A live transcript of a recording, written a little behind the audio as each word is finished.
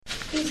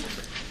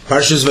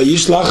Parshas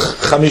Vayishlach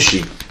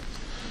Chamishi,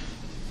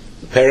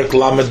 Perek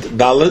Lamed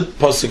Dalet,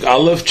 Pasuk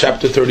Aleph,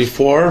 chapter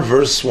 34,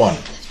 verse 1.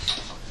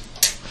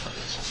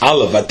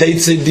 Aleph,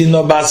 Ateitze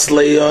Dina bas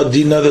Leah,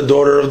 Dina, the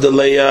daughter of the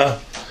Leah,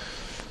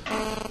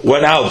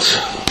 went out.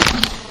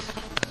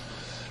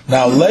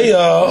 Now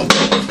Leah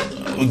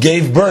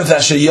gave birth,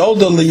 Asher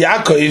Yoda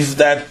LeYaakov,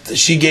 that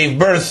she gave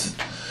birth,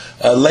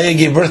 Leah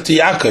gave birth to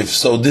Yaakov.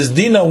 So this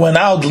Dina went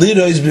out,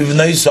 Lirois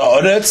Bivnei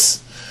Sa'aretz,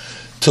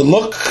 to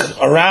look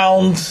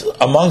around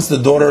amongst the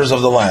daughters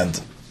of the land.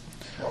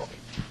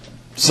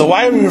 So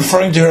why are we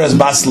referring to her as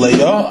Bas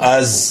Leah,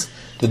 as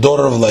the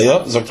daughter of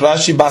Leah?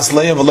 Zakrashi Bas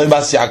Leah v'loy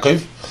Bas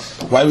Yaakov.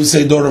 Why we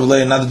say daughter of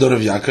Leah, not the daughter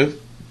of Yaakov?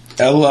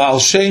 El al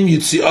Shem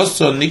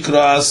Yitziaso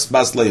Nikras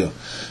Bas Leah,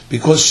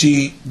 because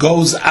she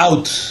goes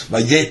out.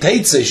 By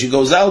Teitze, she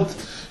goes out.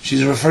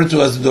 She's referred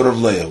to as the daughter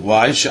of Leah.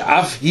 Why?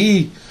 She'af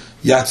hi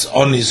Yatz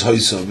Onis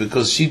Hoyso,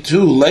 because she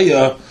too,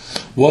 Leah,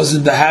 was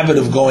in the habit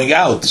of going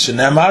out.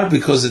 Shenemar,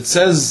 because it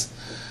says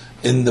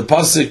in the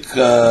pasuk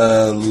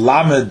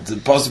Lamed, the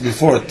pasuk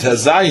before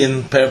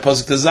Tezayin,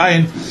 pasuk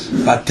Tezayin,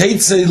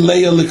 Vateitze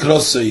Leah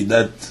likrosei,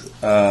 that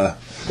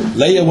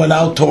Leah went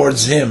out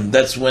towards him.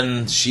 That's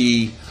when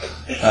she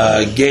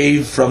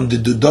gave from the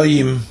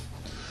Dudoim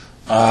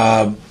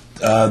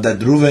that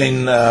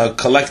Reuven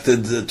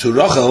collected to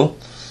Rachel.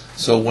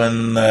 So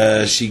when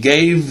she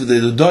gave the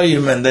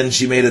Dudoim and then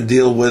she made a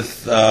deal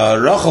with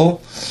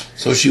Rachel,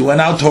 so she went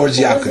out towards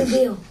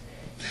Yaakov.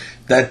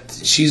 That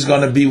she's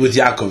going to be with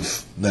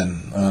Yaakov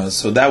then.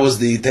 So that was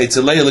the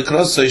Teitzelei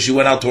Likros, so she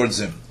went out towards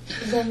him.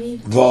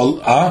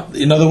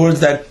 In other words,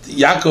 that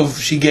Yaakov,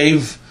 she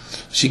gave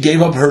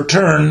up her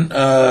turn,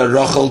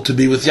 Rachel, to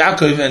be with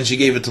Yaakov, and she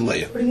gave it to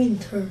Leah. What do you mean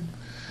turn?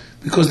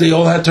 Because they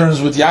all had turns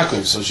with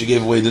Yaakov, so she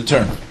gave away the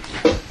turn.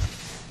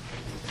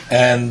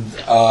 And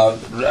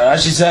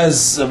Rashi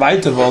says,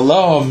 "Vayter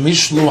v'Allah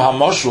mishlu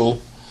hamoshul."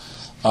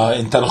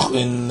 In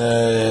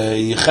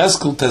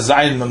Yecheskel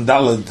Tezayin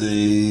Memdalad,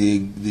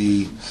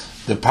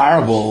 the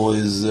parable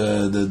is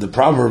the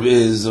proverb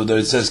is, or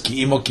it says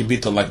ki imo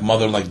kibita, like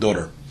mother, like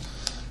daughter,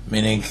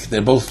 meaning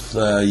they're both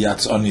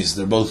yatzonis.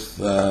 They're both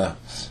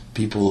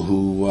people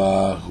who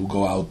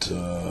go out.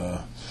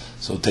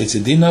 So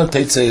Teitze Dina,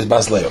 Teitze is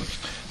Bas Leah.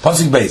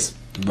 Pasuk Beis,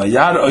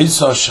 Vayar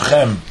Oisa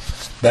Shechem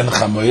ben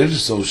Chamoir.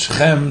 So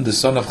Shechem, the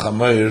son of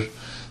Chamoir,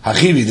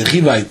 Hachivi, the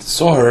Chivite,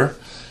 saw her.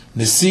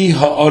 Nisi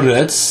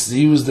Ha'oretz,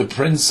 he was the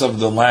prince of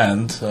the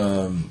land.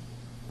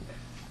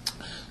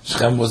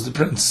 Shechem was the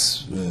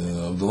prince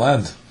of the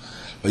land.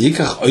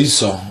 Vayikach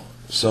Oisa,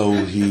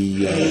 so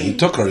he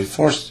took her. He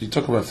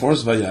took her by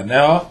force.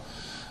 Vayaneo,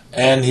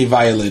 and he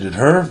violated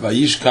her.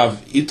 Vayishkav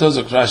ito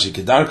zokrashi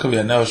kedarka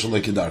vayaneo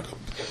shaloi kedarka.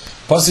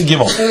 Pasuk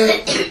Gimel.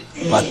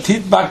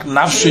 Vatitbak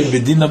nafshe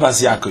bedina bas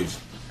Yaakov,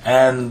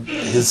 and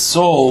his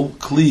soul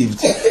cleaved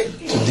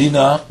to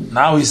Dina.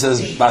 Now he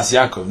says Bas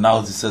Yaakov.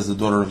 Now he says the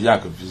daughter of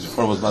Yaakov.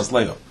 Before it was Bas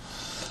Leah.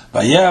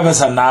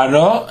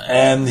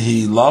 And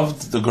he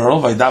loved the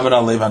girl.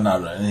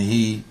 And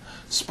he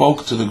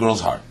spoke to the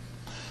girl's heart.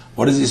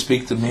 What does he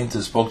speak to mean?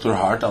 To spoke to her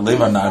heart?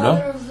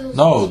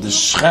 No, the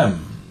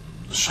Shechem.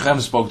 Shechem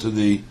spoke to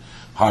the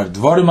heart.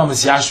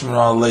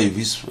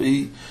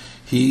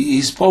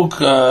 He spoke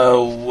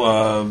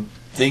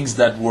things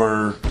that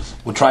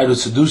would try to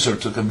seduce her,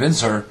 to convince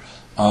her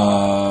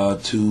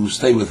to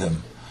stay with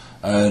him.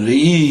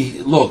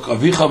 Look,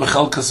 Avicha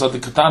Bechelka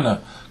Sadikatana,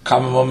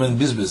 Kamamom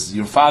Bizbis,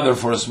 your father,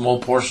 for a small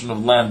portion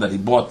of land that he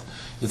bought.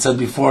 It said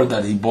before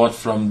that he bought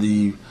from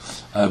the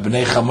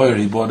Bnei Chamoir,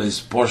 he bought a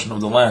portion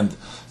of the land.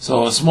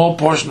 So a small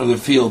portion of the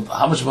field,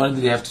 how much money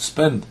did he have to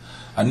spend?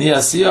 I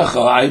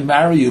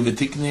marry you, and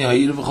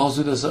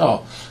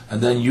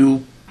then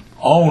you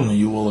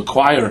will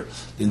acquire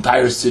the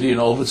entire city and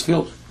all of its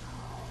field.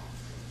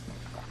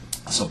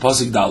 So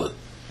Pasuk Dalet.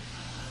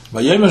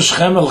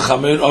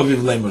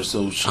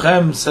 So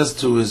Shechem says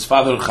to his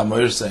father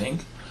Chamoir,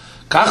 saying,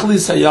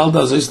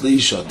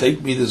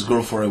 take me this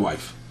girl for a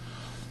wife.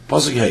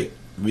 Pasuk Hey.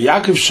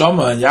 Yaakov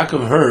Shama, and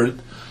Yaakov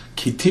heard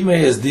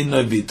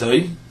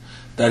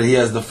that he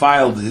has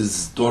defiled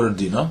his daughter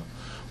Dina,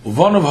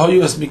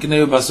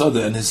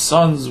 and his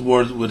sons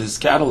were with his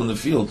cattle in the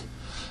field.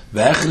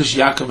 And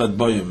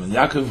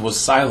Yaakov was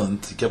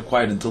silent, he kept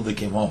quiet until they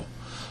came home.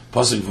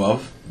 Pasuk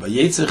Vav.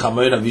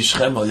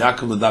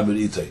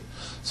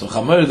 So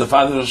Chamoir, the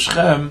father of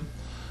Shechem,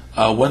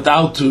 went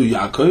out to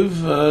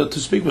Yaakov to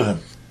speak with him.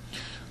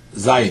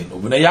 Zayin.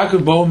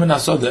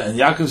 And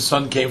Yaakov's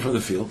son came from the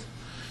field.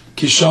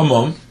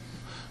 Kishamom,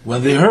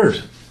 when they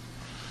heard.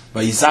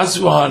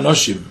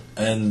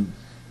 And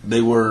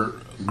they were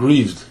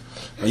grieved.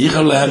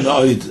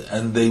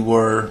 And they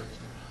were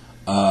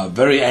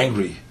very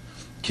angry.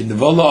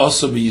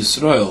 Also be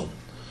Yisrael,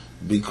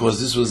 because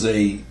this was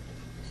a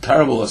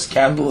terrible, a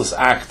scandalous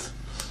act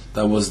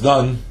that was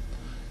done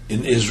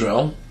in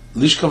Israel.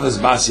 Lishkav es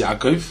Bas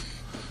Yaakov,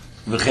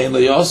 v'chein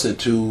lo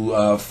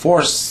to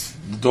force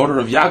the daughter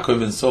of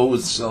Yaakov, and so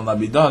it shall not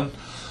be done.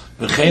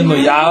 V'chein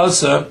lo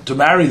to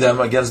marry them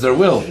against their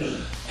will,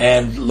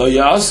 and lo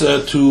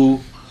to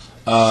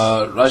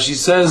Rashi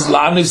says,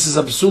 "La'anis is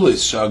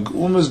absulis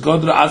shagum is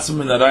godra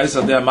atzim in arais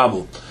adei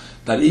mabul."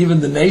 That even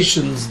the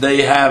nations,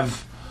 they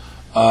have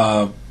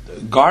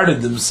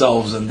guarded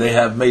themselves and they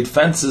have made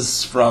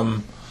fences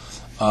from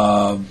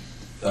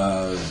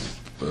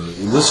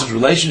illicit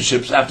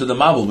relationships after the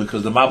mabul,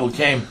 because the mabul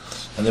came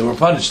and they were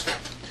punished.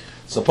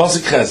 So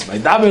Pasuk Ches,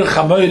 "Vaydaber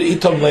Chamoir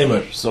itom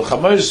leimer." So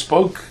Chamoir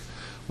spoke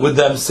with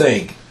them,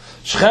 saying,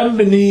 "Shechem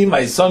b'ni,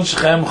 my son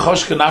Shechem,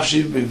 chosh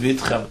kenafshi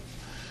b'vitchem."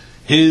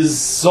 His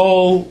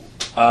soul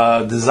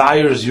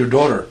desires your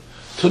daughter.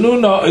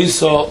 Tununa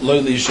isa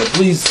loylisha.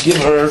 Please give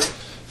her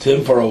to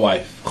him for a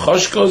wife.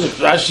 Choshko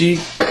Rashi,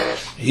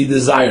 he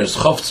desires.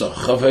 Chofza,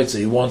 chofetza,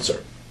 he wants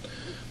her.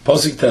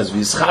 Pasuk Tes,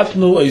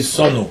 "V'yischatnu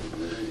isonu,"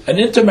 and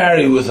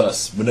intermarry with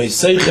us. B'nei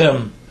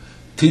seichem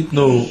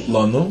titnu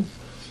lanu.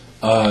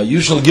 You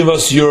shall give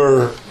us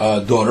your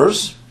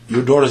daughters.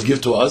 Your daughters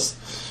give to us.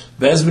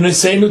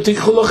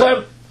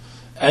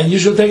 And you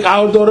shall take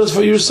our daughters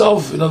for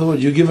yourself. In other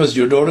words, you give us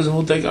your daughters and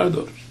we'll take our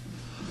daughters.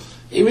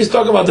 He's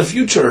talking about the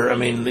future. I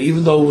mean,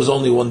 even though it was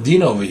only one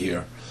din over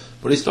here,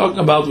 but he's talking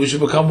about we should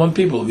become one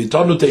people.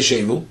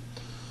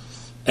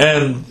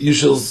 And you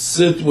shall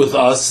sit with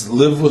us,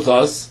 live with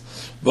us.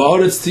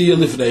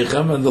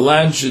 And the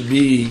land should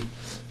be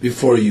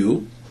before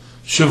you.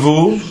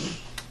 Shavu,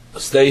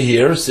 stay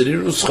here,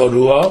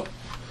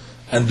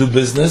 and do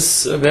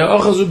business, and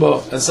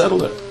settle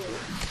there.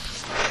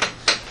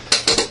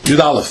 Yud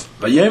Aleph.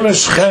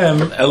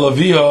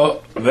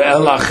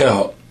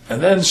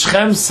 And then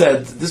Shechem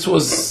said, this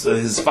was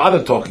his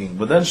father talking,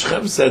 but then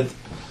Shechem said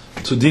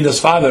to Dinah's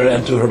father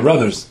and to her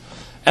brothers,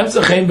 let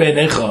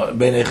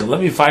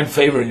me find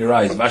favor in your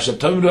eyes.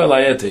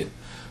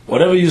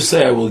 Whatever you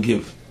say, I will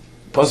give.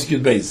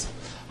 Prosecute base.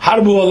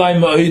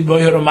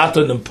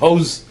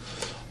 Impose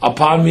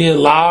upon me a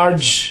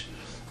large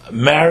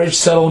marriage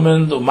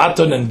settlement,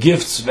 maton and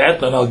gifts,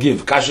 and I'll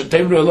give.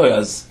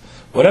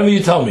 Whatever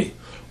you tell me.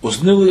 And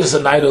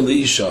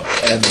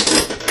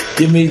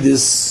give me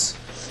this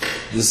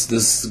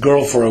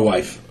girl for a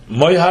wife.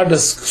 Moihar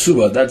das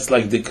ksuba, that's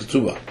like the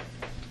ksuba.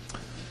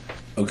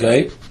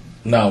 Okay?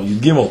 Now, Yud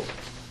Gimel.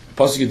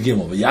 Pasuk Yud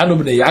Gimel. V'yanu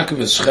b'nei Yaakov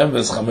es Shechem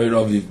v'es Chamoir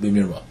Aviv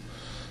b'mirma.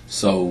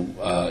 So,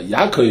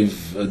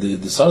 Yaakov,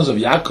 the sons of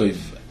Yaakov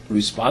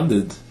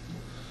responded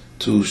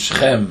to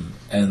Shechem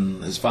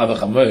and his father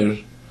Chamoir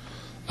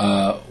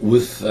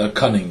with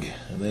cunning.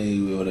 They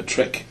were a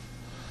trick.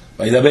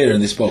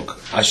 And they spoke.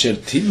 Asher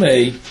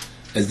timei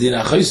es din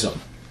achoison,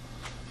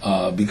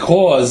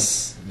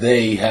 because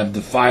they have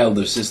defiled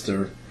their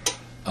sister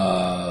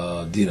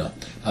Dinah.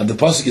 And the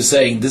pasuk is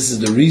saying this is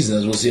the reason,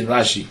 as we'll see in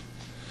Rashi.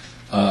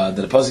 That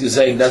the pasuk is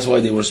saying that's why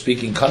they were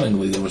speaking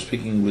cunningly. They were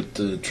speaking with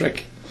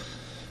trick.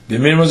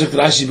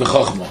 Rashi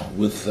b'chochma,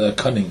 with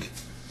cunning.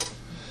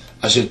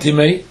 Asher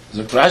timei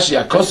Rashi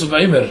akosu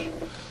v'aimer.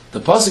 The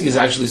pasuk is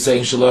actually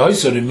saying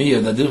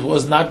that this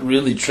was not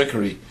really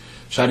trickery.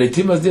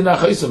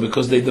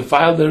 Because they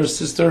defiled their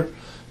sister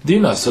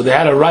Dinah, so they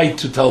had a right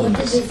to tell them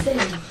this.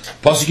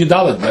 Pasuk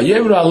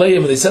Yudalet,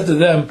 and they said to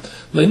them,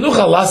 "We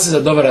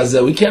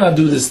cannot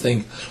do this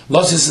thing.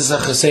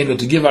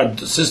 To give our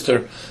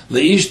sister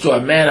to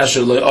a man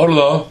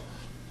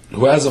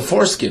who has a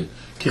foreskin.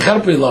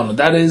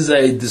 That is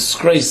a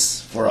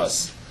disgrace for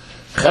us.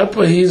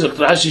 It's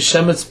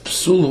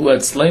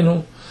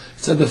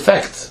a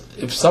defect.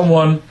 If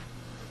someone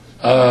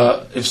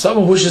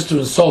wishes to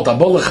insult,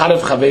 someone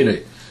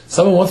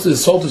wants to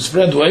insult his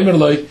friend,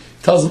 he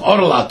tells him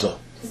oralato.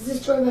 Is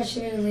this story about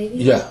Shimon and Levi?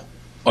 Yeah.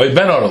 Or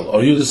ben oral,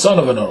 or you the son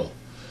of an oral.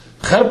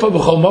 Cherpa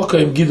b'chol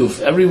mokoim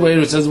giduf. Everywhere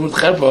it says the word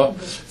cherpa,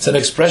 it's an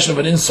expression of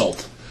an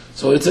insult.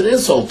 So it's an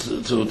insult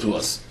to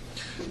us.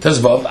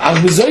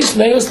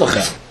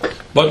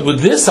 But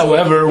with this,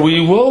 however, we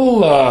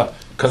will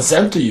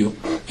consent to you.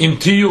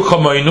 If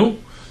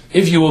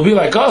you will be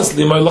like us,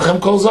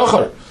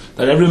 that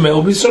every male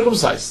will be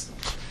circumcised.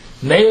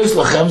 We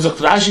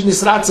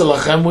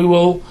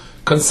will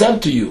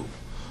consent to you.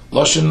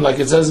 Loshen, like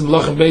it says in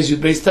Lochem Beis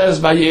Yud Beis Teres,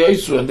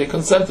 and they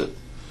consented.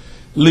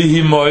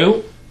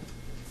 Lihimoil,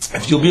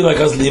 if you'll be like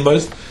us,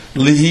 lihimoil,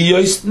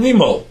 lihiyois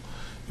nimol,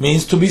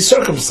 means to be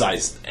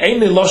circumcised.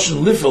 Ein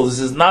loshen lifel, this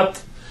is not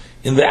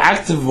in the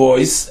active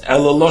voice,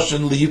 ela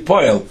loshen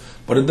lihipoil,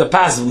 but in the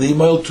passive,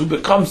 lihimoil, to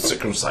become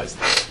circumcised.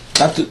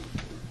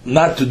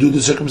 Not to do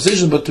the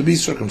circumcision, but to be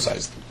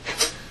circumcised.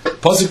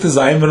 Pasuk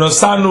Tezayim,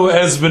 v'nosanu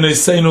ez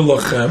b'neiseinu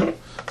lochem.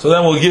 So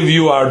then we'll give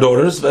you our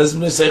daughters, v'ez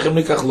b'neisechem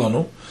nikach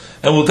lanu,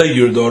 and we'll take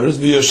your daughters,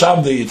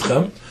 v'yosham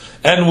de'itchem,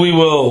 and we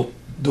will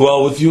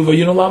dwell with you,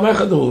 v'yinu lam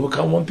echad, we'll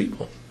become one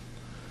people.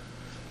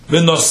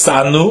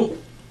 V'nosanu,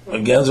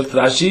 again, Zok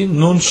Rashi,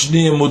 nun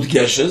shniyah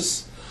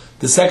mudgeshes.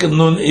 The second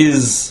nun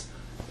is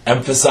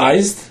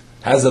emphasized,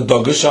 has a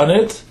dogesh on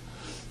it.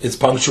 It's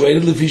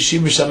punctuated, l'fishi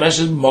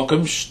mishameshes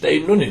mokem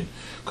shtei nunin,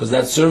 because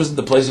that serves in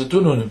the place of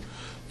two nunim.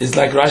 It's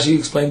like Rashi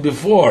explained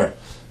before.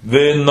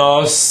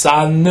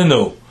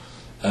 V'nosaninu.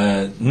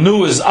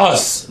 Nu is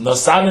us.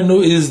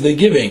 Nosaninu is the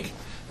giving.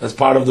 That's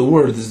part of the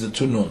word, is the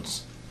two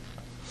nuns.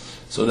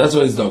 So that's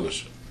why it's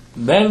dogesh.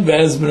 Then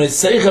v'ez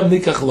b'neisechem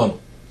nikach lanu.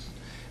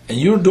 and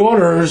your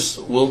daughters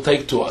will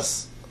take to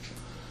us.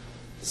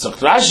 So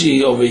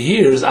Rashi over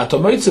here is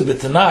Atomoitze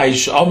b'tanai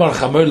she'omar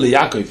Chamer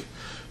liYaakov.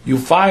 You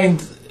find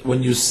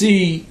when you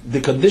see the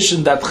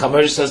condition that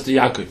Chamer says to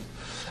Yaakov,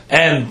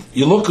 and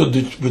you look at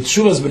the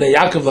Shuvas b'nei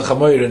Yaakov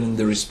l'Chamer, and in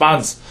the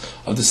response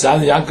of the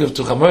son of Yaakov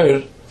to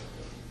Chamer,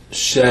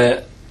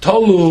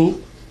 she'tolu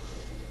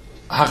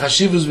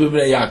hachashivus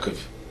b'nei Yaakov,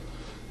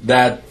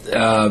 that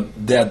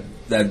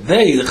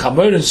they, the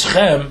Chamer and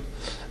Shechem,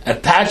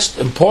 attached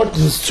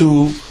importance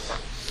to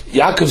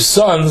Yaakov's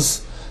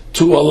sons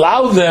to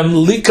allow them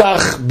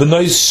likach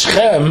b'nei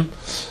Shechem,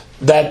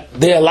 that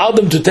they allowed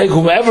them to take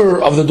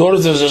whomever of the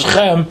daughters of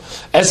Shechem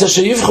as a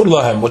sheyivchur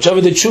lahem, whichever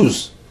they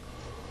choose,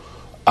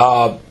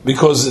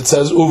 because it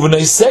says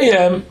uvnei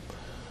seyem,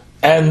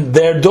 and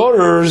their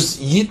daughters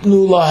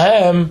yitnu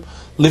lahem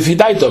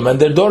lifidaitom, and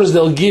their daughters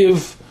they'll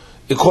give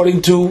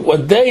according to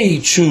what they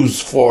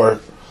choose for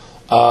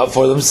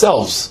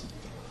themselves.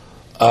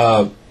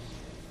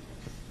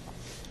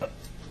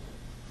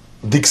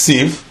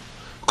 Diksiv,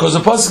 because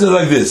the pasuk is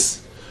like this: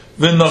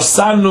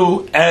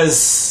 v'nosanu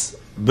as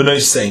b'nei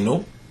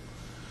seinu.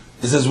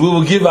 It says we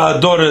will give our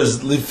daughters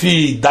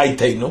lifi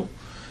daiteinu,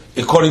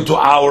 according to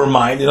our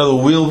mind. In other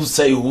words, we'll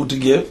say who to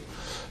give.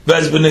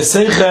 V'ez b'nei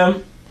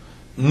seichem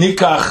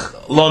nikach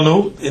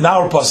lonu. In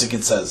our pasuk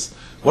it says,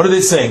 what are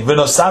they saying?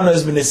 V'nosanu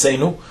as b'nei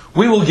seinu.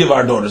 We will give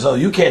our daughters. No,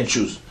 you can't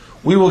choose.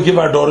 We will give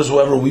our daughters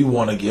whoever we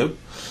want to give.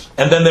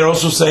 And then they're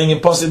also saying in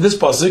this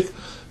pasuk,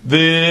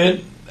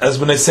 as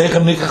b'nei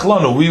seichem nikach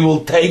lonu, we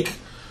will take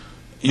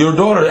your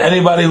daughter,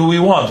 anybody who we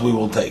want, we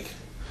will take.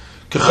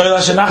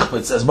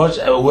 As much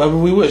whoever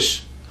we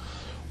wish.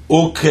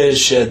 So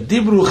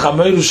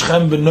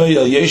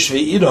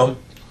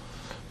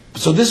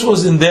this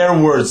was in their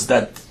words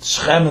that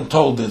Shechem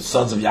told the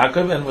sons of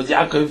Yaakov, and what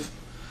Yaakov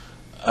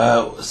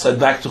said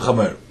back to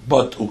Chamer.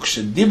 But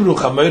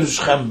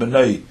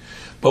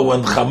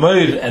when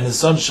Chamer and his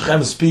son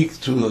Shechem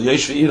speak to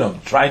Yesh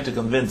ve'Iram, trying to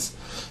convince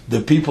the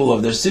people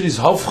of their cities,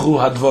 Hofchu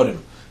hadvorim,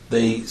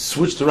 they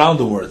switched around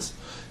the words.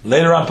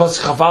 Later on,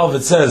 Pasuk Chafalv,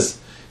 it says,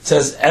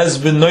 as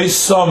b'noi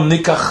som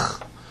nikach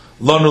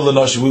lanu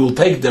l'noshi, we will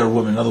take their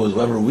women, in other words,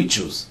 whoever we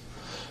choose.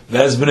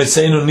 Ve'ez b'noi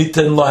seinu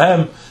niten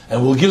lohem,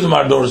 and we'll give them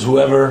our daughters,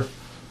 whoever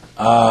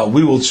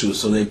we will choose.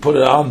 So they put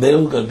it on, they're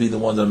going to be the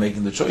ones that are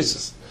making the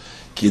choices.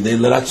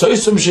 In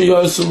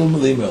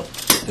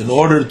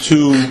order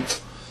to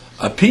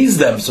appease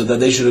them, so that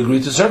they should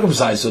agree to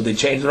circumcise, so they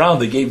changed around,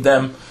 they gave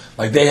them,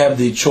 like they have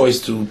the choice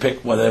to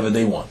pick whatever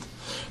they want.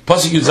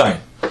 Pasuk Yud Zayin.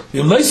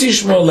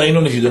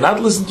 If you do not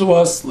listen to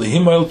us,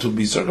 to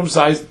be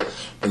circumcised,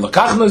 we'll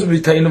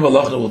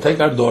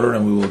take our daughter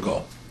and we will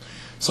go.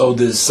 So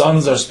the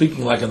sons are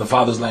speaking like in the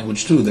father's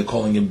language too. They're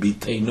calling him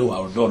Biteinu,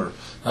 our daughter,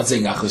 not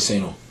saying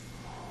Achosenu.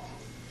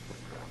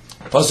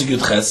 Pasuk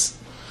Yud Ches.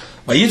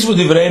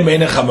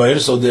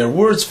 So their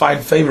words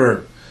find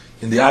favor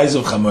in the eyes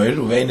of Chamer,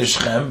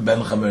 Shechem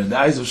ben Chamer, in the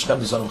eyes of Shechem,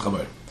 the son of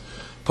Chamer.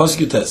 Pasuk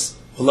Yud Tes.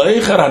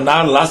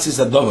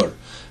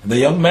 The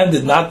young man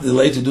did not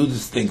delay to do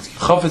these things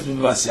because he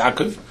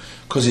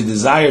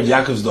desired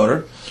Yaakov's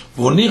daughter,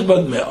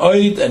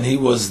 and he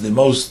was the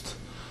most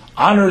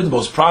honored, the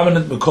most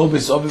prominent from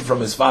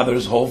his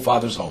whole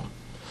father's home.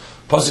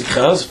 So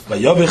Chamer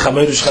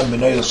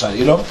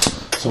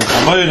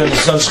and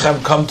his son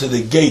Shechem come to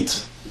the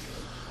gate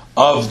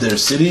of their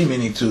city,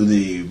 meaning to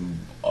the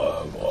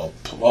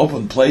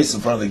open place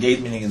in front of the gate,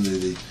 meaning in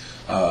the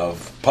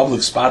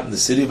public spot in the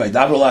city,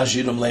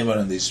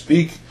 and they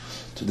speak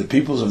to the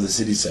peoples of the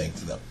city, saying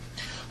to them,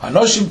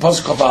 Hanoshim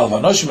Pasuk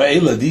Hanoshim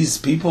Eila, these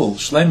people,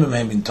 Shleimim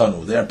Hem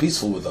Intanu, they are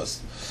peaceful with us.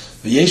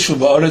 V'yeshu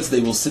ba'aretz, they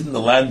will sit in the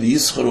land,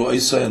 v'yischaru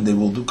oisa, and they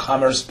will do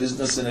commerce,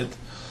 business in it.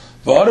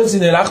 V'aretz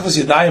in Rachvas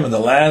Yadayim, in the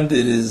land,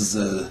 it is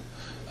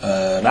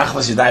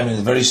Rachvas Yadayim, is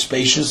very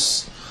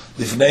spacious,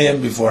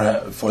 Lifneim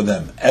for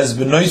them. As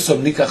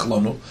b'noisom nikach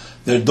lonu,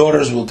 their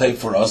daughters will take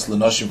for us,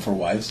 l'noshim for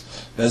wives,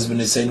 v'ez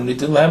b'neseinu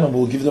nitin lehem, and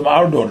we'll give them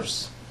our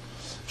daughters.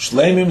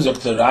 Shleimim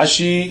Dr.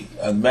 Rashi,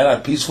 and men are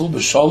peaceful,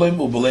 b'sholim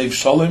u'b'leiv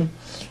sholim,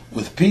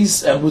 with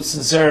peace and with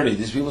sincerity.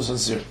 These people are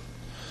sincere.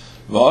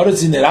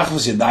 V'aretz in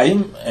Rachvas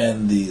Yadayim,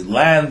 and the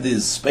land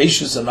is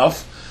spacious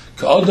enough.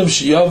 Ka'odam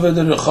sheyaved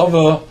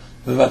rechava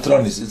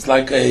v'vatronis. It's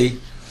like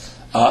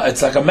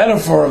a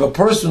metaphor of a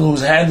person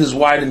whose hand is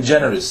wide and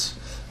generous.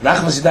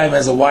 Rachvas Yadayim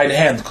has a wide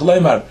hand.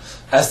 Koleimar,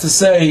 as to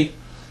say,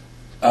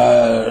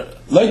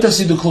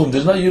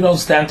 you don't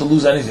stand to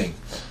lose anything.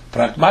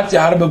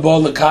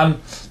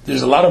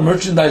 There's a lot of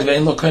merchandise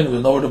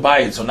with nowhere to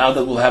buy it. So now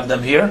that we'll have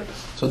them here,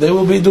 so they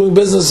will be doing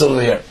business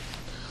over here.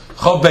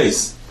 Chav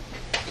Beis.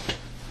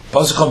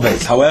 Pasuk Chav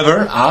Beis.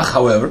 However,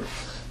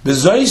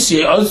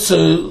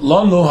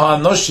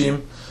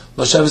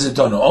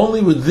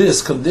 only with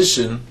this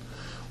condition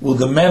will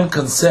the men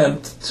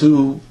consent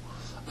to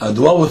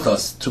dwell with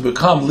us, to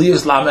become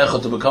Lias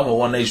Lamecha, to become a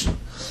one nation.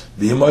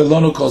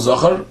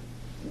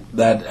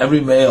 That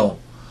every male,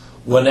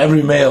 when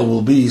every male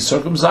will be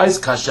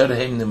circumcised, kasher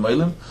heim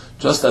nimoilim,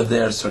 just as they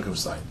are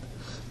circumcised.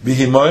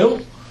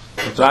 Bihimoil,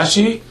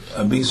 Rashi,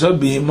 being so,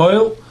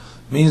 bihimoil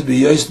means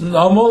biyois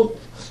normal,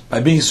 by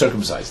being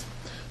circumcised.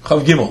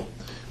 Chav Gimel,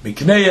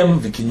 Mikneim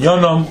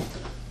v'kinyonom.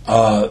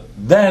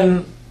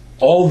 Then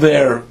all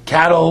their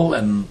cattle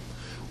and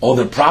all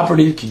their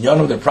property,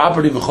 kinyonom, their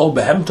property, v'chol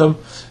behemtom,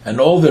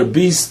 and all their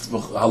beasts,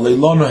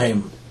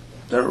 haleilonohem,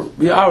 they'll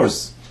be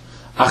ours.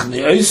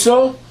 Achni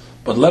oiso,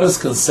 but let us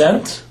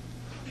consent,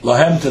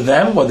 lahem to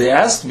them, what they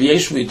asked,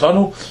 v'yeshu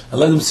v'itonu, and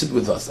let them sit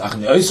with us.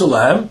 Achni oiso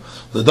lahem,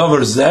 the dover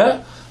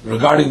zeh,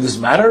 regarding this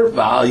matter,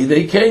 v'al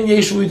yidei kein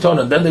yeshu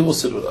v'itonu, and then they will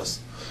sit with us.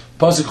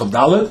 Pasuk of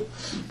Dalet,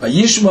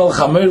 v'yishmal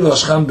chamer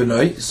v'ashchan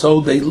b'noi, so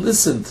they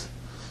listened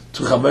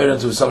to chamer and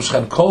to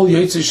Shchem, kol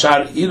yetzi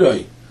shar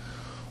iroi,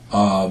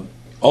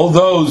 all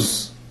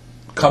those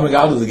coming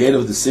out of the gate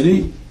of the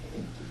city,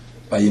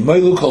 by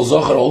Yemoilu kol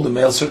zochar, all the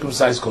male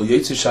circumcised, kol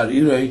yetzi shar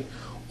iroi,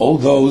 all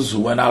those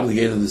who went out of the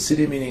gate of the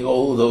city, meaning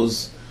all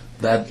those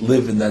that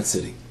live in that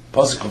city.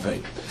 Pasuk of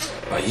Hey.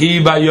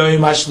 Vahi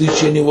bayoyim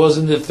ashlishi, and it was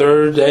in the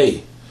third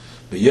day,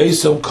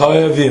 b'yosom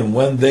koyavim,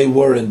 when they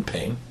were in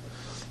pain.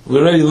 We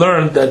already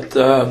learned that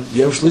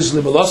Yom Shlish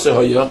Limeloseh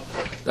Hoya,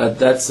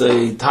 that's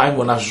a time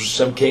when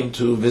Hashem came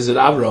to visit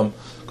Avram,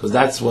 because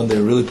that's when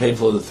they're really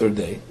painful the third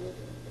day.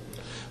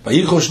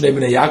 Vayikol Shnei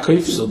Bnei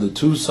Yaakov, so the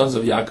two sons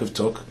of Yaakov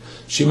took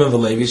Shimon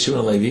and Levi,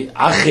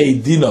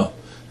 Achei Dina.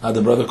 Now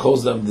the brother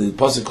calls them, the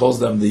pasuk calls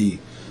them the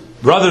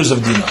brothers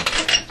of Dina.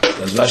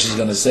 As Rashi is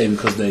going to say,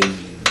 because they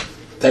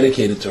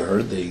dedicated to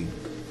her, they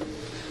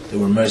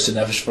were mercy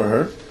nefesh for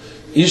her.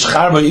 Each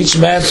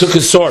man took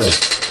his sword.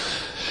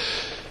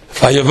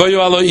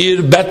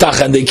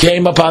 And they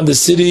came upon the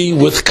city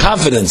with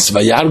confidence. And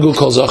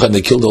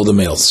they killed all the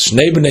males.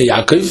 Shnei bnei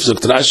Yaakov,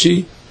 Zokt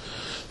Rashi.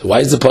 Why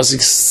is the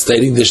pasuk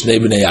stating the Shnei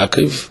bnei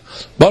Yaakov?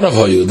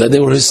 Bonavoyu, that they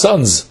were his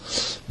sons.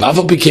 But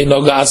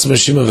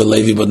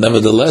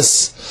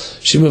nevertheless,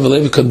 Shimon and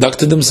Levi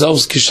conducted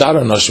themselves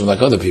kishara noshim,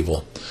 like other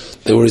people.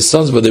 They were his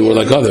sons, but they were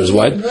like others.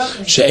 Why?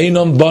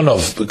 She'einon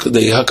bonov, because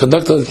they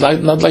conducted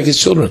not like his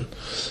children.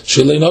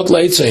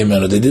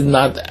 They did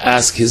not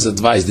ask his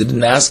advice. They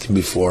didn't ask him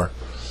before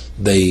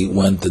they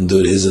went and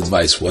did his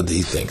advice, what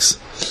he thinks.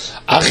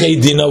 Achei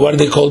Dina, what are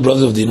they called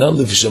brothers of Dina?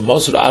 Because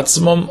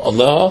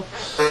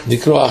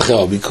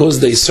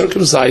they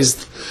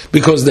circumcised,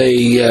 because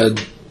they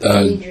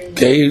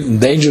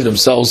endangered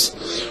themselves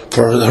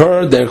for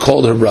her, they're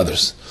called her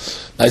brothers.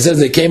 Now it says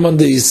they came on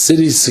the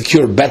city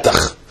secure,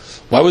 Betach.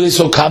 Why were they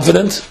so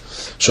confident?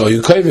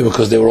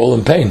 Because they were all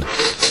in pain.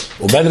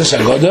 And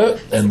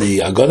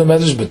the Agoda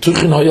Medrash,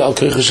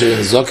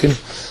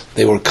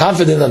 they were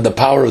confident on the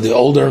power of the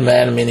older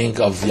man, meaning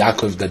of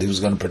Yaakov, that he was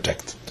going to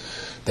protect,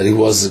 that he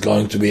was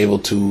going to be able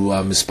to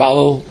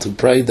mispalel, to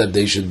pray that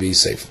they should be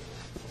safe.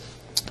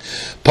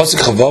 Pasuk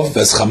Chavav,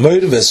 Ves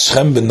Chamer Ves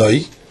Shchem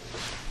B'noi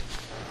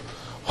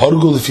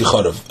Horgu L'fi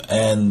Chorav,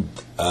 and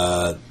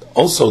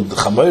also the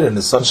Chamer and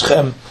the son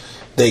Shchem,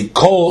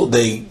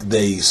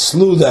 they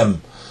slew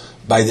them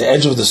by the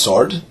edge of the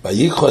sword.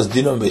 They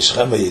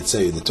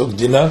took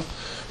Dinah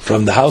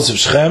from the house of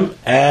Shechem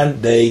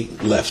and they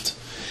left.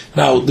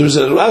 Now, there's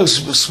a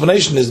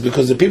explanation is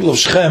because the people of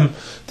Shechem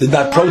did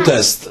not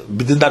protest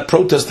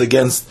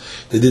against,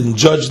 they didn't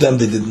judge them,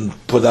 they didn't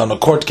put down a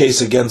court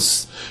case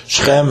against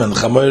Shechem and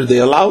Chamer. They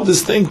allowed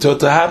this thing to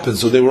happen,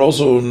 so they were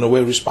also in a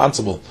way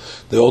responsible.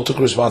 They all took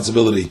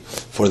responsibility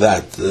for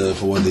that,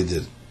 for what they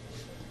did.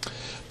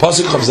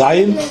 Pasuk Chav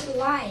Zayin.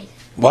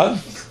 What?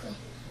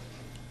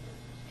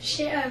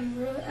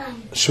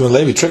 Shimon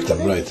Levi tricked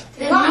them, right?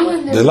 They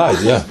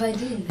lied, yeah.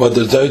 But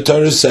the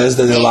Torah says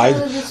that they lied.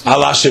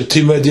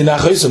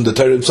 The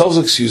Torah themselves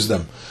excused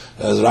them,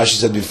 as Rashi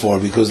said before,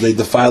 because they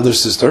defiled their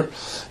sister,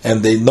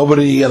 and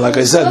nobody. Like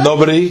I said,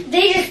 nobody.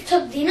 They just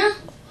took Dinah.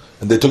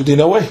 And they took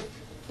Dinah away.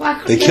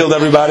 They killed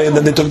everybody, and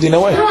then they took Dinah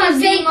away. No, I'm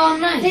saying all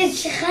night. Did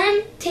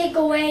Shechem take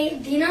away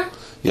Dinah?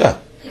 Yeah.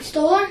 Like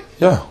stole her?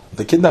 Yeah,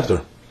 they kidnapped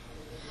her.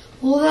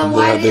 Well, then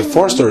why they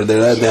forced her. They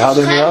had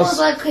her in the house.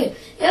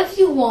 If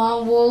you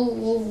want,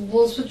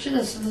 we'll switch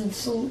it.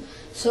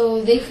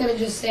 So they could have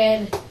just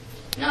said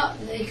no.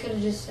 They could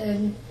have just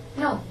said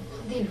no.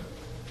 Dinah.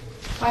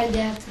 Why did they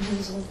have to do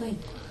this whole thing?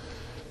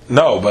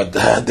 No, but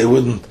they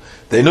wouldn't.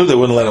 They knew they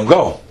wouldn't let him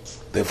go.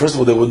 First of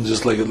all, they wouldn't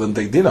just let him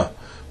take Dinah,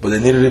 but they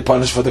needed to be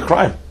punished for the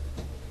crime.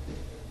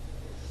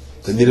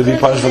 They needed to be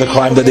punished for the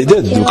crime that they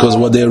did because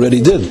what they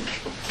already did.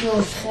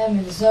 Kill Shechem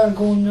and start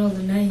going in the middle of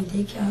the night.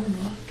 They can't.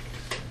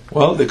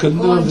 Well, they couldn't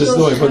do it this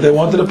way, but they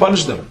wanted to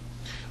punish them.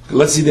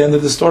 Let's see the end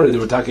of the story. The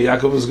Rataka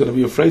Yaakov was going to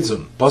be afraid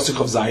soon. Pasuk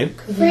of Zayin.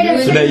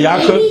 Bnei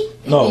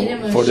Yaakov, no,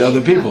 for the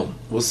other people.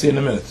 We'll see in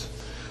a minute.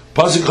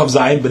 Pasuk of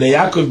Zayin. Bnei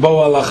Yaakov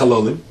bo ala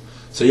chalolim.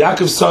 So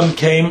Yaakov's son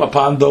came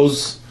upon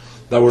those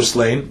that were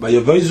slain.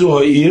 Vayovozu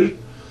ha'ir,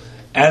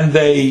 and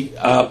they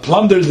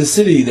plundered the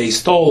city. They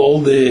stole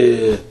all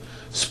the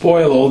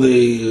spoil, all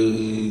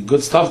the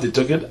good stuff. They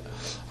took it.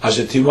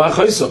 Ashetima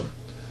chaysom.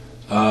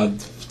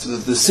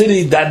 The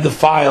city that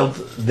defiled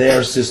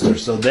their sister.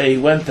 So they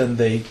went and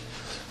they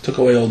took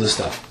away all the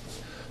stuff.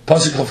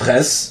 Pasuk of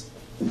Ches,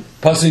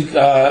 Pasuk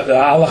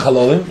ala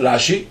chalolim,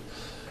 Rashi.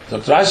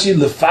 Dr. Rashi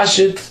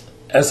lefashit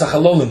es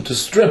chalolim, to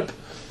strip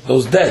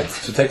those dead,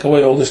 to take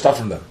away all the stuff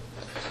from them.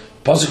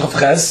 Pasuk of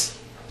Ches,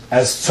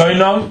 as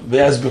Tzoinam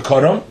ve'ez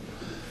Bekaram,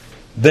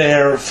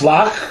 their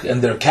flock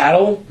and their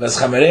cattle, ve'ez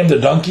Chamereim, their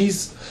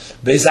donkeys,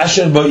 ve'ez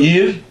Asher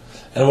Ba'ir,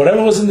 and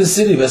whatever was in the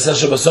city, ve'ez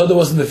Asher Basoda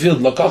was in the field,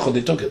 Lakacho,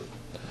 they took it.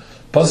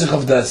 Pasuk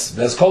of Des,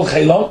 ve'ez Kol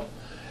Chelam,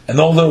 and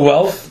all their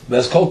wealth,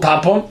 ve'ez Kol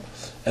Tapam,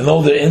 and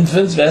all their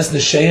infants, ve'ez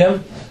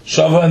Nesheim,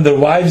 Shava and their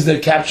wives they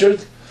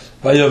captured,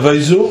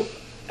 Vayavazu,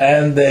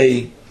 and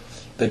they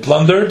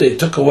plundered, they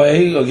took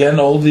away again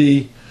all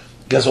the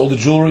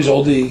jewelries,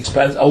 all the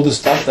expense, all the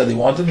stuff that they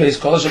wanted,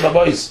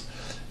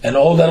 and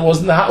all that was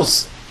in the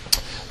house.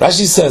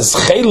 Rashi says,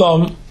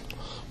 Chelam,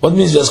 what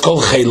means that's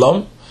called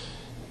Chelam?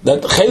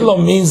 That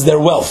Chelam means their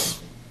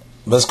wealth.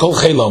 That's called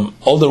Chelam,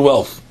 all their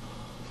wealth.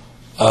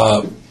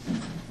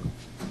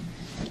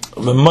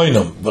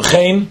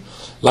 V'chein,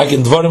 like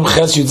in Dvarim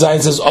Ches Yud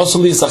Zayin says,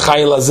 Osuli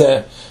Sachayil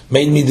Azeh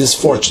made me this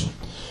fortune.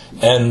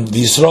 And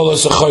the Yisrael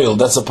Sachoyil,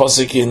 that's a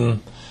pasuk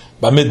in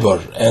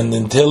Bamidbar. And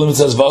in Tehillim it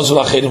says, V'osul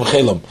Acherim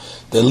Chelam.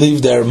 They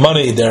leave their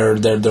money, their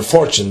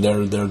fortune,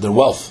 their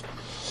wealth.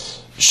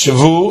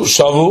 Shavu,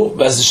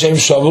 that's the same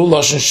Shavu,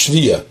 Lashon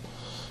Shviya.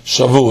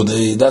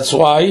 Shavu, that's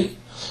why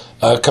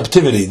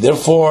captivity.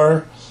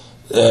 Therefore,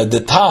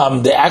 the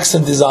tam, the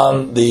accent is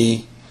on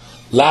the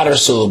latter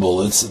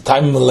syllable. It's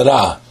time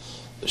l'ra.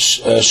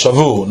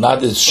 Shavu,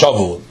 not it's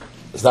shavu.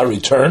 It's not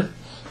return,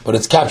 but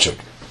it's captured.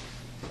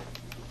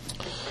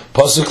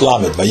 Pasuk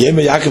Lamed.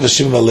 Vayeme Yaakov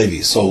Shimon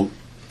Levi. So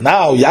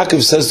now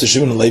Yaakov says to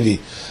Shimon Levi,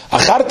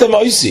 Achartem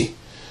oisi,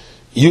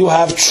 you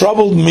have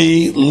troubled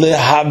me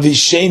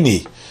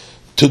lehavisheni,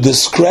 to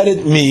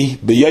discredit me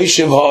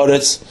b'yoshev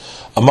haaretz,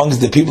 amongst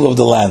the people of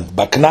the land.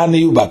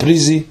 Baknani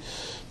u'baprizi,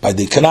 by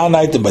the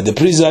Canaanite and by the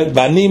Prizite.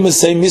 Bani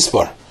mesei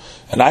mispar,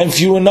 and I am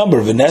few in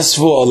number. V'nesvu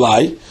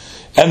alai,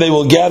 and they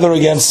will gather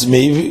against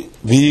me,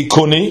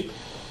 v'ikuni,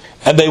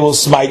 and they will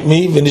smite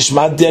me,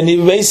 v'nishmat ani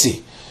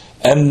v'vesi,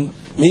 and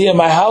me and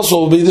my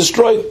household will be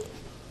destroyed.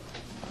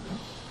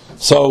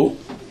 So,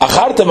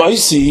 achartem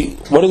oisi,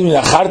 what does it mean,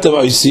 achartem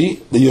oisi,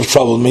 that you have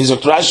troubled me?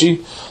 Zok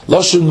Rashi,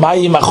 loshun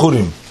mayim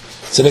achurim.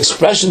 It's an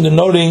expression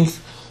denoting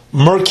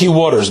murky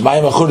waters.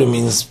 Mayim achurim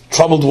means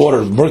troubled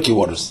waters, murky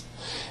waters.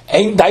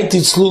 Ein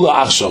daiti tzlula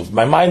achshav.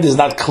 My mind is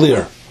not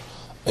clear,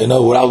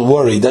 without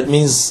worry. That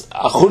means,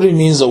 achurim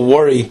means a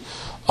worry,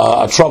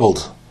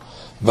 troubled.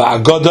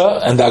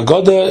 Va'agoda, and the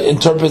Agoda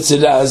interprets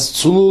it as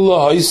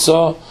tzlula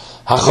haisa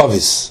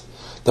hachavis.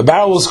 The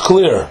barrel was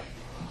clear,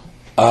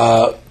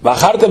 but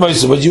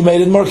you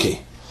made it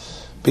murky,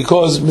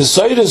 because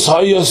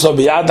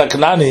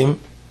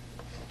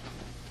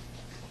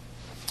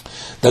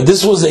that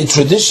this was a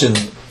tradition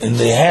in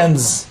the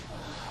hands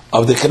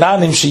of the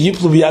Canaanim,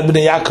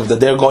 that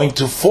they're going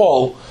to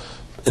fall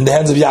in the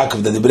hands of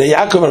Yaakov, that the Bnei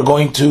Yaakov are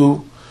going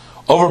to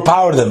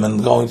overpower them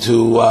and going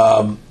to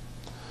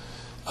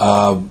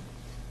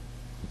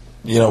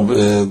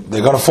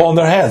they're going to fall in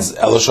their hands.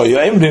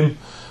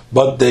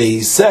 But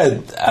they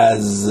said,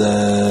 as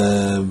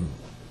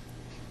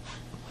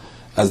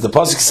the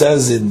pasuk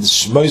says in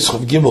Shmois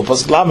Chav Gimel,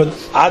 pasuk Lamed,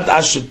 Ad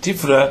Asher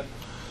Tifra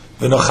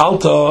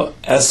v'Nochalta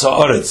Es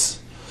Haaretz,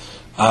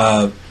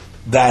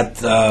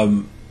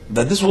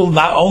 that this will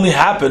not only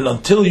happen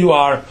until you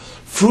are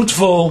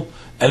fruitful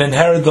and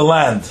inherit the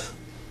land,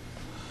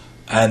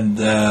 and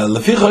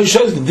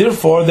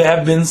therefore they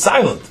have been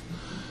silent.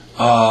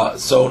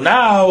 So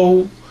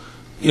now,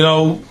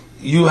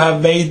 you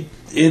have made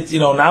it,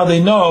 now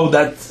they know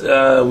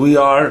that we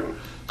are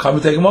coming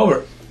to take them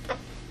over.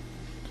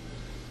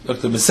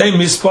 Look, the same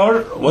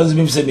mispar, what does it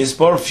mean say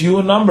mispar? Few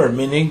in number,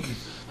 meaning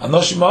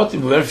anoshimati,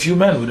 very few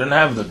men, we don't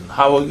have them.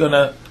 How are we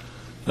gonna,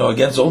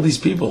 against all these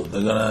people,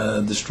 they're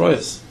gonna destroy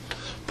us.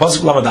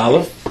 Pasuk Lamed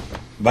Aleph,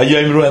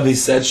 Vayomru, and they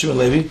said, Shimon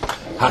Levi,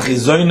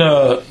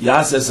 Hachizoyna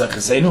Yases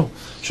Hachiseinu,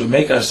 should we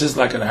make our sister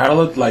like an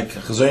harlot, like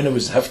Hachizoyna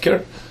was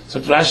Hefker, so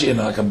Rashi,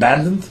 like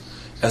abandoned,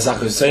 as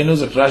Hachiseinu,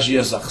 so Rashi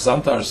as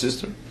Achsanta, our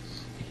sister.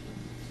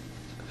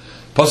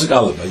 Pasuk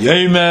Aleph,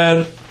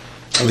 Vayomer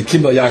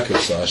Alikim Yaakov.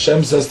 So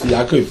Hashem says to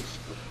Yaakov,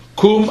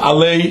 Kum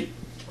alei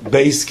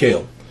Beis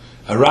Kel.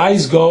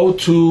 Arise, go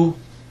to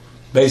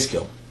Beis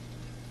Kel.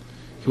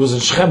 He was in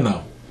Shechem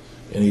now,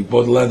 and he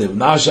bought the land there.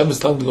 Now Hashem is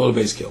telling him to go to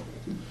Beis Kel.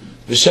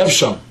 V'shev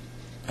sham,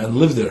 and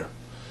live there.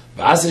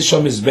 V'aseh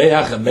sham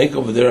mizbeach, and make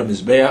over there a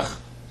mizbeach,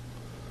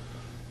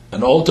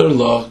 an altar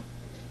lo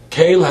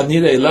Kel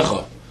hanira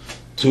elecha,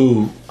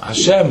 to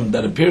Hashem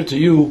that appeared to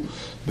you,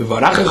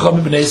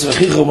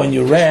 when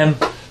you ran,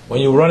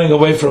 when you were running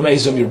away from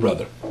Esau, your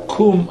brother.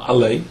 Kum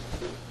alei,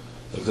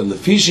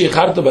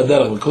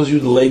 because you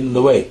delayed in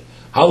the way.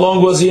 How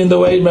long was he in the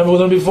way? Remember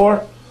with him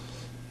before?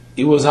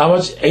 He was how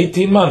much?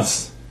 18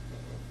 months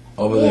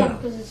over there.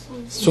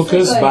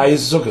 Sukkos by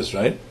his sukkos,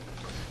 right?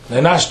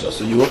 Nenashta,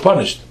 so you were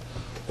punished.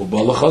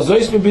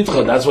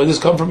 That's why this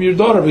come from your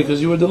daughter,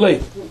 because you were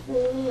delayed.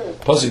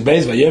 Pasuk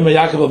Beis,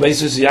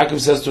 Yaakov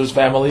says to his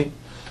family,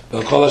 to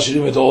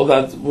all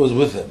that was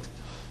with him,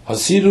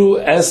 Hasiru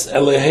es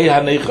elehei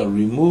hanecha,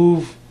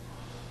 remove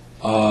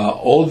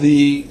all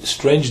the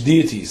strange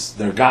deities,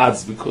 their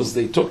gods, because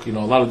they took, a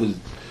lot of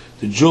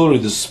the jewelry,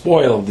 the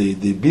spoil, the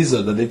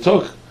biza that they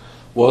took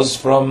was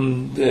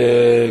from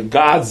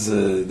God's,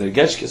 their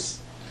Geshkes.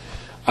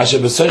 Asher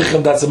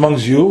b'seichem, that's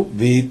amongst you,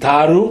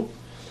 v'taru,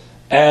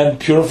 and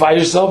purify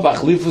yourself,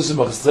 v'achlifus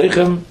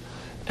v'chseichem,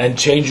 and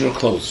change your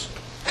clothes.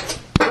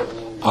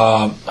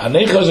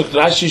 Haneicha zok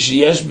Rashi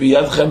sheyesh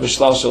b'yadchem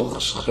b'shlal shel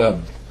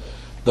Shechem.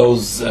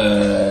 Those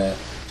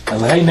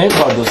Elhei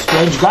Necha, those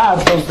strange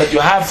gods, those that you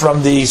have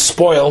from the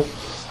spoil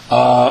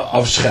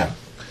of Shechem.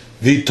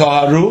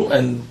 V'taru,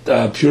 and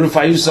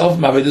purify yourself,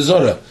 ma'aved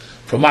zorah,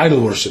 from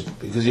idol worship,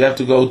 because you have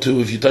to go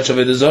to, if you touch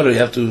Aved Zorah, you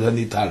have to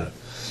nitara.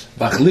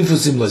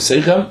 V'achlifusim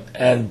l'seichem,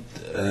 and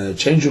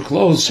change your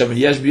clothes. Shemen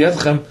yesh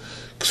b'yadchem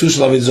ksush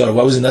l'Aved Zorah.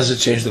 Why was it necessary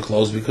to change the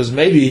clothes? Because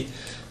maybe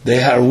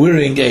they are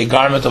wearing a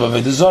garment of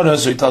Aved Zorah,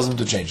 so he tells them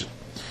to change it.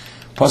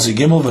 Pasuk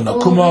Gimel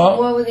v'nakuma.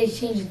 What would they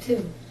change it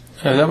to?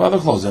 Yeah, they have other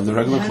clothes. They have the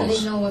regular How clothes.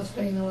 do they know what's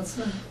fitting and what's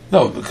not?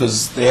 No,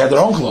 because they had their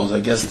own clothes. I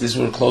guess these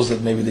were clothes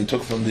that maybe they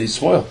took from the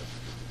spoil,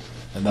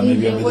 and then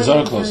maybe Aved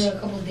Zorah clothes. For a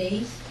couple of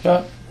days.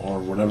 Yeah, or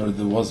whatever it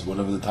was,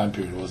 whatever the time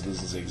period was.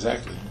 Doesn't say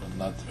exactly. But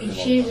not. They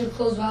change their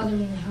clothes while they're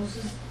in their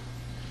houses.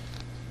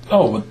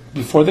 Oh, but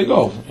before they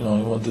go, he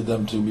wanted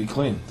them to be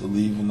clean, to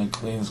leave in the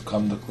clean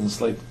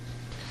slate.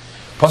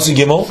 Pasuk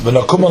Gimel,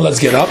 v'nakuma, let's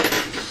get up.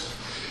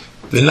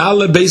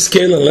 V'nale base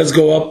scale, and let's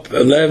go up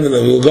 11,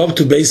 and we'll go up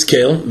to base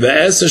scale.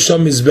 V'es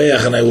Hashem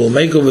mizbeach, and I will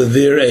make over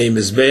there a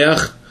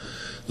mizbeach.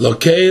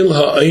 Lokeil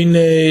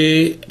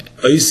ha'oine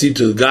oisi,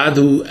 to God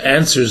who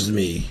answers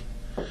me.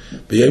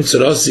 B'yom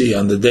tzarasi,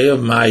 on the day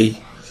of my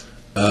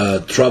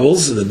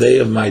troubles,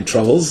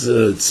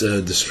 it's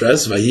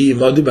distress. Vahi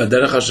imodi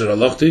b'derech asher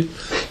halachti,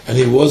 and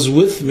he was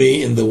with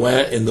me in the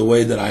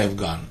way that I have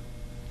gone.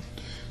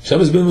 Hashem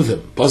has been with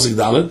him. Pasuk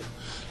Dalet.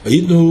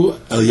 Vayitnu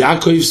el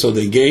Yaakov, so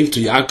they gave to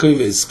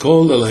Yaakov, it's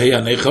called Elhei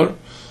HaNechor,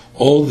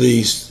 all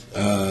the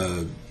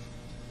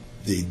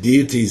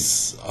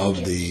deities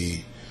of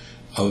the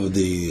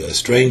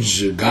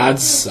strange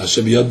gods.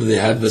 Asher b'yod, they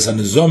had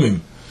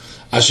v'sanizomim,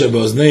 asher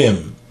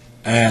b'ozneim,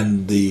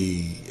 and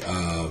the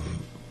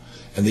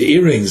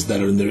earrings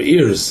that are in their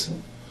ears.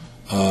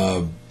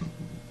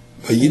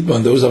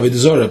 Vayitman, there was Aved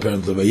Zorah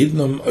apparently.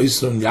 Vayitnam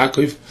oisnum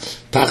Yaakov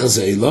tachas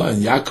Eilah,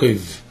 and Yaakov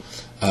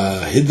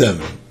hid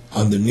them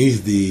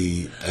underneath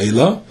the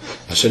Eilah,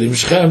 Asherim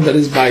Shechem, that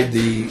is by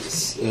the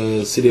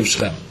city of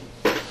Shechem.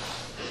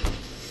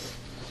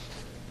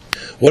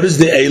 What is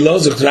the Eilah?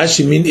 Zok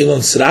Rashi mean Ilon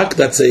Srak,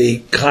 that's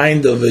a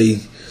kind of a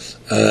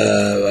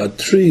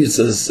tree, it's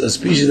a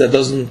species that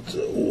doesn't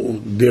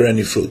bear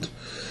any fruit.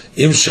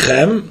 Im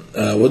Shechem,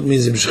 what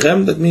means Im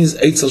Shechem? That means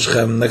Eitzel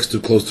Shechem, next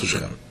to, close to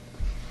Shechem.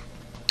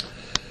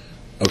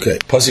 Okay.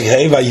 Pasuk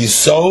Hey,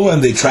 Vayiso,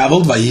 and they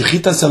traveled,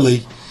 Vayichitas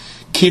Ali,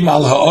 Kim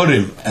al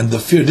Ha'orim, and the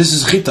fear, this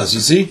is Chitas, you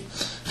see?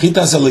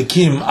 Chitas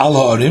Alikim al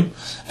Ha'orim,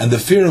 and the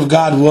fear of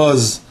God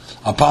was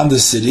upon the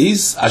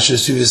cities, Asher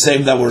the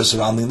same that were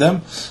surrounding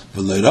them,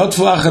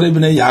 V'leirotfu acharei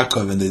b'nei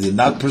Yaakov, and they did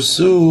not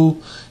pursue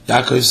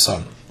Yaakov's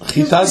son.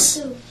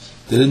 Chitas,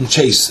 they didn't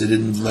chase, they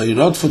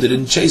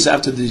didn't chase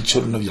after the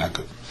children of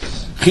Yaakov.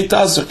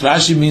 Chitas,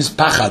 Rashi means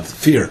pachad,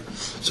 fear.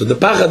 So the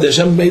pachad,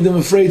 Hashem made them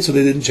afraid, so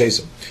they didn't chase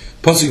him.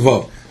 Pasuk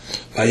Vav.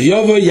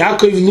 Vayova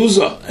Yaakov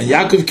Luza, and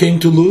Yaakov came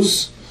to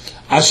Luz,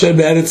 Asher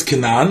be'eretz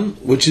Canaan,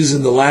 which is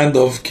in the land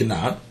of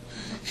Canaan.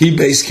 He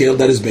base scale,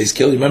 that is base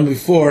scale. Remember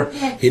before,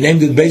 he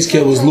named it base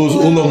scale, was Luz,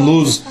 Ulam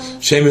Luz,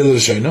 Shemel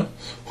Rishona.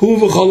 Hu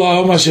v'chol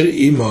ha'om asher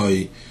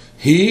imoi.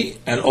 He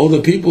and all the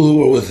people who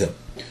were with him.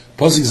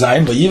 Pasuk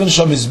Zayin, Vayivan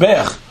sham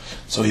mizbeach.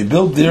 So he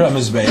built there a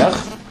mizbeach.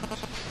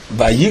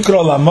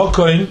 Vayikra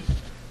lamokoin,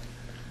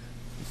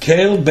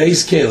 Kale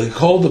base scale. He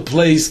called the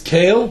place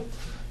Kale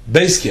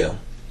base scale.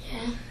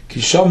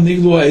 Kisham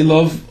niglu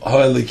ha'elov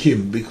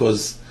ha'elikim,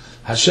 because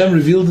Hashem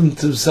revealed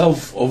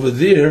himself over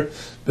there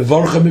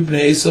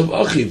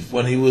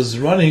when he was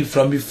running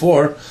from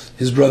before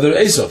his brother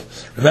Esav.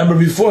 Remember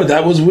before,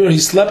 that was where he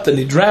slept and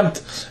he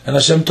dreamt, and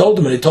Hashem told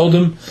him, and he told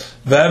him,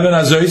 and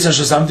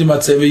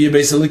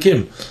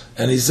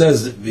he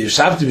says,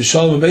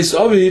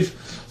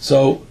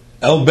 so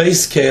El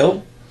Beis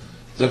Kel,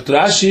 Dr.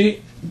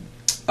 Rashi,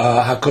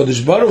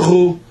 HaKadosh Baruch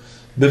Hu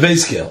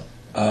Bebeis Kel.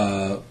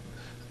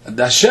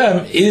 The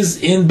Hashem is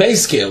in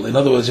base scale. In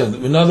other words,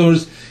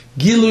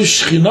 Gilu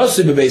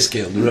Shchinosi base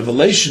scale. The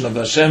revelation of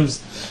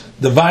Hashem's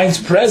divine's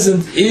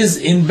presence is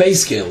in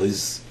base scale.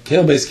 Is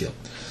Kale base scale.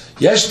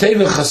 Yesh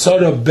Teva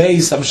Chasora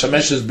base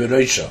Hamshameshes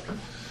Bereisha.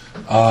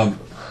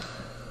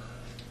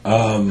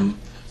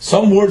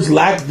 Some words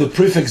lack the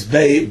prefix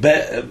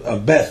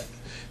beth,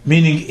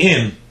 meaning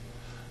in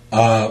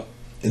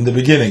the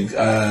beginning.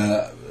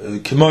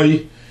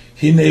 Kemoi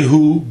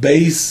Hinehu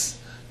base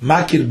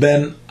Makir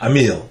ben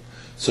Amil.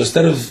 So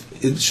instead of,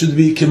 it should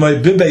be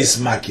Kemoi Bibeis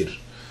Makir.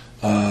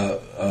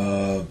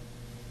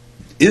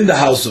 In the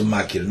house of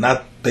Makir,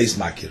 not base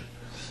Makir.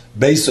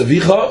 Base of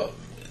Icha,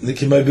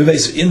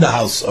 in the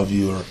house of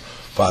your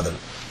father.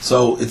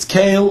 So it's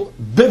Kale,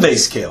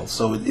 Bibeis Kale.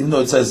 So even though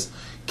it says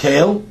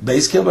Kale,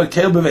 base Kale, but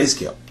Kale, Bibeis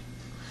Kale.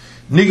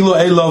 Niglo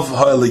Elov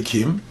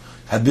Ha'elikim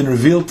had been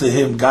revealed to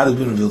him, God had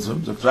been revealed to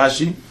him. So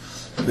Rashi,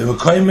 In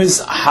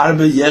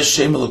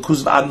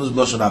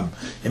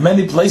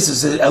many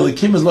places,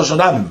 Elikim is Lashon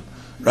Rabim,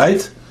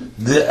 right?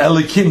 The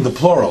Elikim, the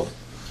plural.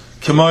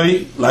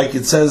 Kemoi, like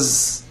it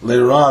says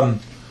later on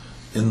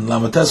in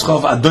Lamates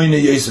Chov,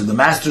 Adoinei Yosef, the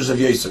masters of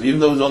Yosef, even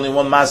though there's only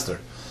one master.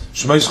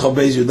 Shemais Chov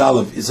Beis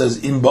Yudalev, it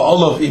says, Im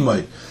Ba'olov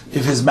Imoi,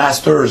 if his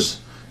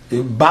masters,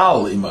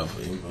 Baal Imov,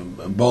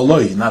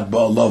 Ba'oloi, not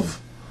Ba'olov.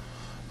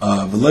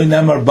 V'loi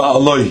Nemar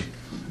Ba'oloi,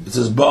 it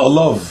says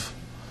Ba'olov.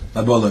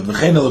 Likewise,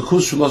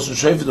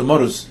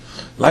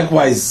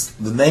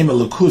 the name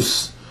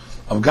Elokus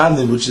of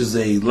God, which is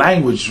a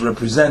language,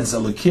 represents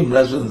Elokim,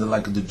 represents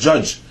like the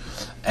judge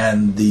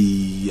and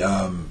the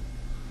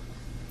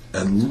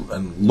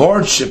and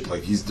lordship,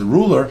 like he's the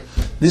ruler.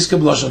 This but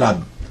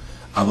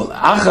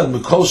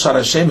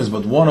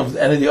one of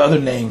any of the other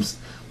names,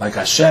 like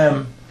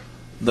Hashem,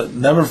 that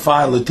never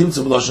find you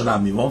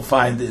won't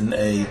find in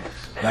a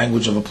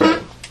language of a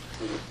plural.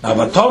 Now,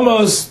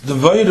 Vatomos the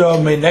Voida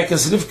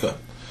Meinekes Rivka.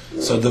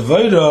 So the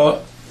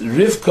Voida,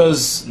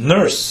 Rivka's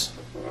nurse.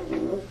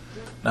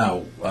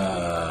 Now,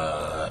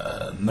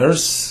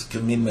 nurse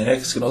can mean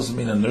Menekes, can also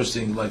mean a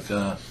nursing, like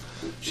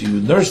she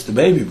would nurse the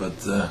baby, but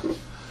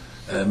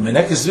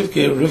Menekes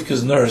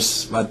Rivka's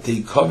nurse, but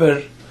the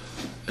cover,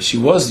 she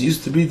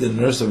used to be the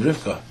nurse of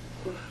Rivka.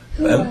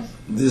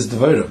 This is the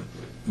Voida.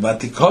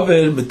 But the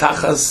cover,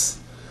 Betachas,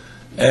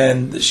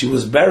 and she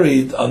was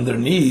buried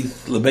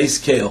underneath Lebeis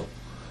Kale.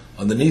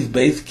 Underneath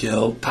Beit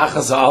Kel,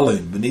 Tachas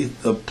Alim,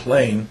 beneath the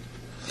plain,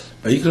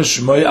 Vayikra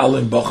Shmoy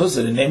Alim Bachus,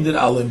 and he named it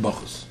Alim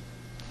Bachus.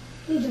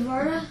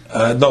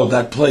 No,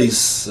 that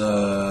place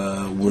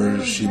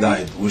where she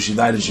died. Where she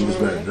died and she was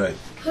buried, right.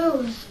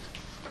 Who?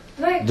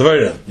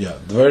 Dvorah, yeah.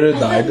 Dvorah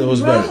died and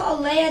was buried.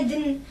 Alea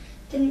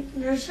didn't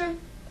nurse her?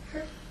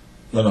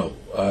 No.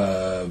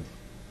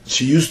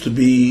 She used to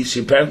be,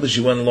 apparently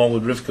she went along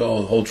with Rivka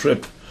a whole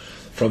trip,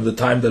 from the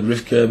time that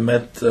Rivka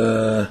met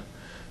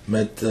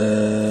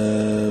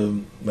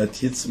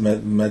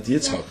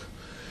Yitzchak.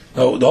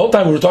 Now, the whole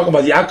time we were talking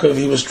about Yaakov,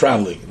 he was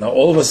traveling. Now,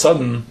 all of a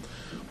sudden,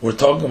 we're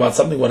talking about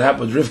something what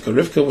happened with Rivka.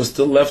 Rivka was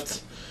still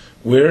left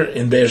where?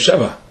 In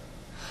Beersheba.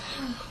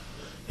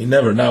 He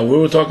never. Now, we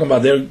were talking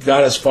about they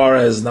got as far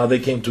as, now they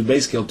came to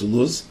Beis Kel to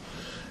lose.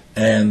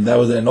 And that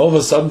was, and all of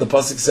a sudden, the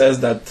pasuk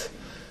says that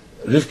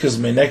Rivka's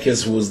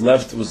Menekes, who was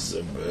left, was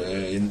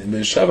in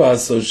Beersheba,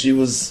 so she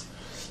was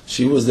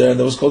there, and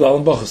that was called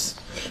Alam Bachus.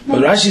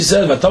 But Rashi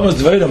says, "Vatomas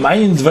Dvorah,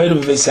 Mayin Dvorah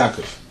b'Beis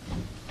Yaakov."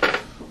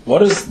 What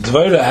does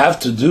Dvorah have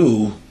to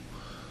do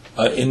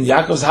in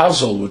Yaakov's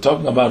household? We're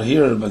talking about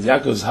here, but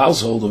Yaakov's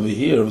household over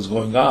here was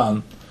going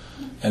on,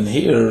 and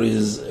here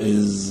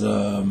is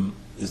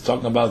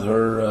talking about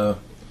her.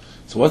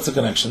 So what's the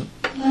connection?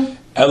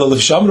 Ela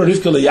l'shamra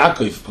Rivka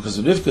leYaakov, because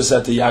Rivka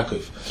said to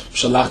Yaakov,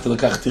 "Shalachti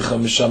lekachticha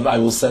misham, I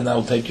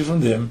will take you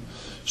from them."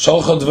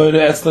 Shalcha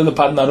Dvorah etzle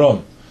lePad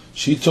Naram.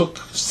 She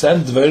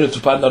sent Dvorah to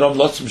Pad Naram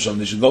Lotzim Sham.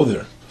 They should go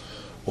there.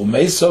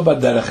 Umeiso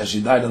baderech,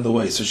 she died on the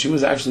way. So she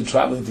was actually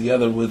traveling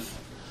together with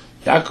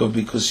Yaakov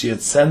because she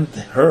had sent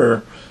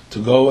her to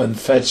go and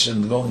fetch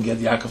and go and get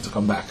Yaakov to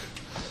come back.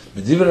 I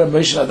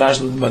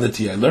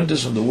learned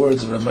this from the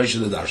words of Rav Moshe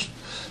the Darshan.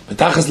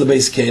 Betachas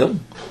lebeis Kale,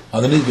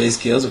 underneath Beis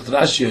Kale,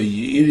 Rashi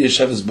Yir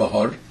Yesheves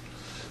Bahar. It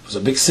was a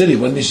big city.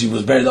 When she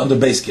was buried under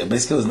Beis Kale.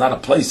 Beis Kale is not a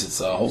place; it's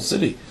a whole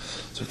city.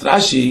 So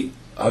Rashi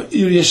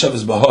Yir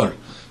Yesheves Bahar.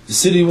 The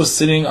city was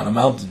sitting on a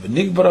mountain.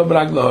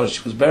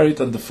 She was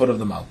buried on the foot of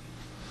the mountain.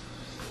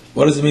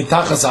 What does it mean?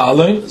 Tachas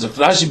Alim.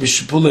 Rashi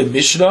b'shipulei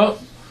Mishra,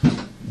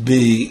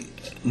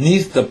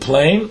 beneath the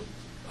plain.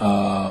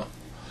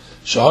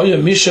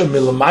 Shahaya Misha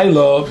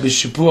milamaylo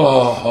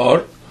b'shipua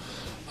har.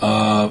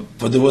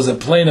 But there was a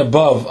plain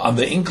above on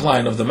the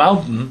incline of the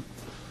mountain.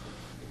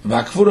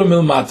 V'akfura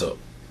milmato.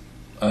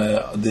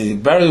 The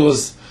burial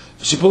was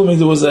Shipulei.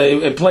 There was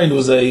a plain. There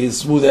was a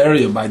smooth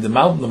area by the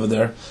mountain over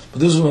there,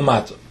 but this was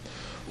milmato.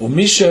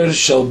 Umisher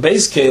shel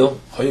Beis Kale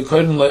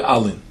hoyikorin loy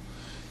Alin.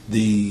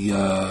 The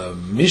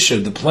Misher,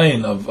 the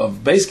plain of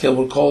Beis Kale,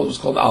 was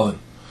called Alin.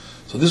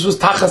 So this was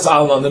Tachas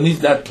Alin underneath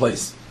that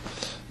place.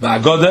 The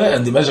Agoda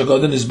and the Mesh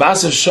Agoda is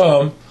Baser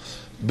Shom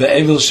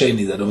be'Evil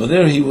Sheni. That over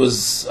there he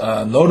was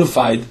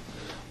notified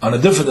on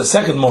the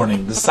second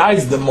morning.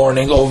 Besides the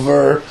morning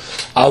over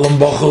Alam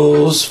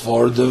Bachus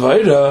for the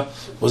Vaira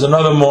was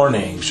another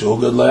morning. He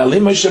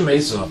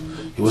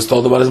was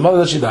told about his mother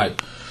that she died.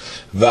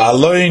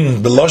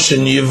 V'aloin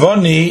b'loshen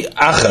Yevoni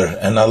acher,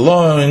 and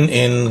alone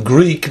in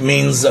Greek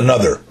means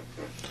another.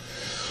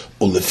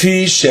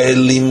 Ulefi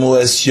she'elimu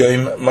es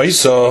yom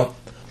moiso,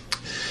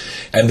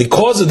 and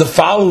because of the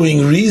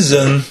following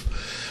reason,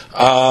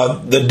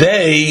 the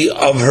day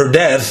of her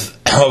death,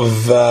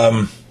 of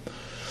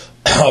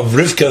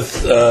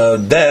Rivka's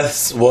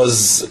death,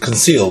 was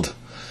concealed.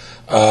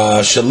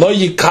 Shelo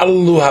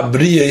yikalu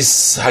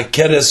habriyos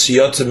hakeres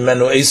yotzim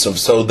menu Esav,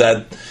 so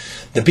that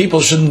the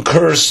people shouldn't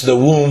curse the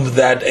womb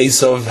that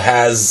Esav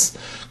has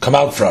come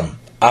out from.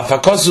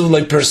 Therefore,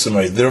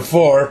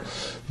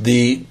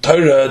 the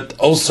Torah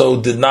also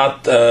did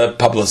not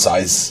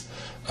publicize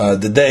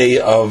the day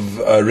of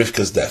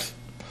Rivka's death.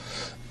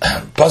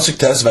 Pasuk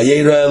Tes,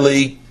 Vayera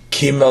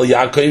Elikim El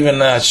Yaakov,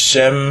 and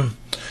Hashem,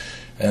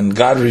 and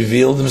God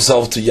revealed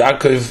Himself to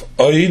Yaakov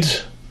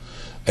Oid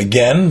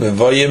again,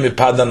 Bevoyim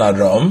Padan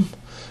Aram,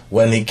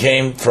 when he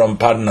came from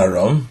Padan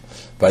Aram,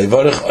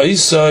 Vayivarech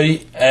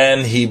Oisoi,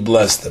 and He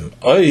blessed him.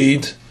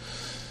 Oid,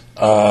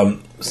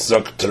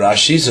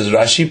 Rashi says,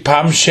 Rashi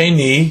Pam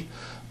Sheni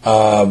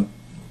Babokim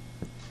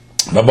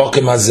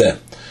Hazeh.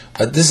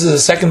 This is the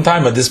second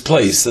time at this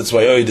place. That's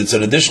why Oid, it's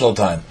an additional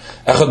time.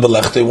 Echad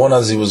Belechte, one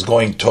as he was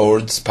going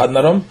towards Padan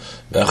Aram,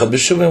 Echad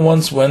B'Shuvim,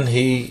 once when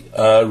he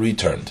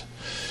returned.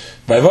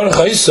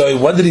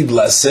 What did he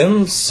bless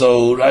him?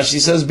 So Rashi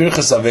says,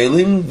 Birchas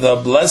Avelim, the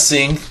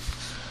blessing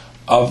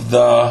of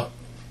the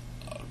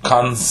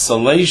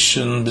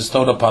consolation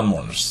bestowed upon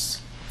mourners.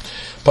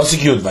 Pasuk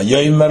Yud,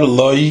 Vayomer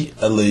Loi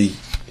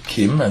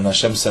Elikim, and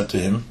Hashem said to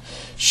him,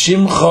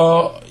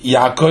 Shimcha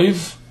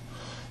Yaakov,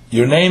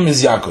 your name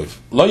is Yaakov.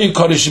 Lo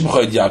yikari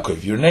Shimcha et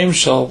Yaakov, your name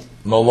shall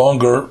no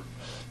longer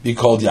be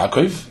called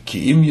Yaakov,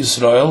 Ki im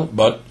Yisrael,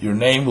 but your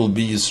name will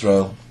be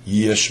Yisrael.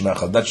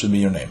 Yeshmecha, that should be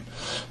your name.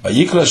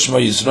 Vayikra Shema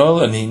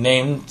Yisrael, and he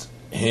named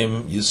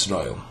him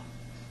Yisrael.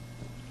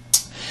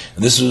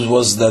 And this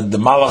was that the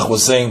Malach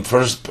was saying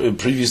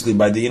previously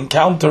by the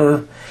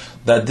encounter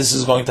that this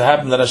is going to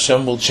happen, that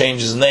Hashem will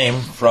change his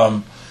name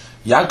from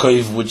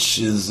Yaakov, which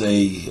is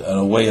in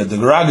a way a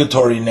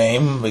derogatory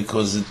name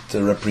because it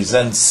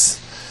represents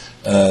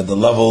the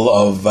level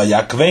of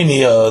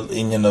Vayakveni,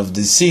 union of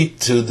deceit,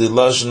 to the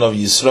lashon of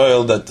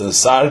Yisrael, that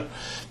Sar,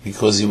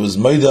 because he was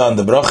moida on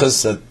the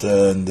brachas,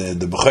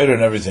 the Bechor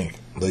and everything.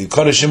 The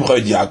Yikar Shimcha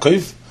et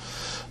Yaakov,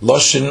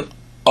 lashon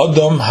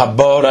Adam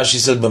haba, Rashi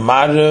said,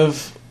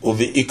 b'marev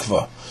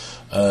u'v'ikva.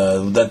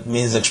 That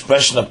means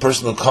expression, a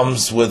person who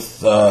comes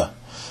with in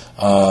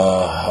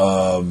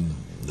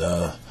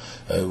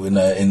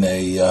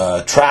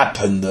a trap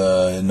and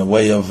in a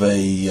way of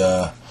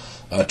a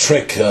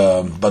trick,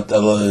 but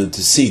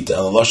deceit.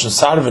 Lashon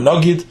sar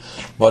v'nogid,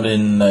 but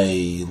in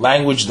a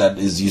language that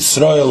is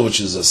Yisrael,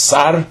 which is a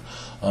sar,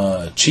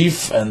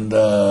 chief, and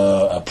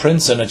a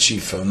prince and a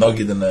chief, a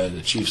nogid and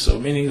a chief. So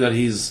meaning that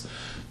he's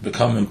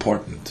become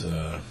important.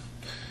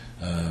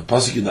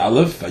 Pasuk Yud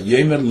Aleph,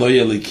 Vayomer Lo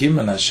Elikim,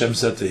 and Hashem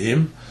said to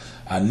him,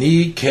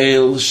 Ani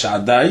Keil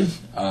Shaddai,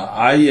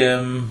 I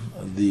am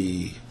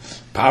the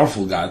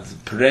powerful God.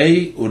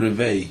 Pray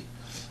urevei,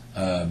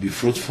 be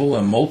fruitful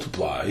and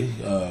multiply.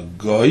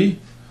 Goy,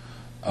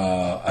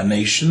 a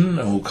nation,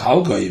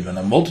 Ukal Goyim, and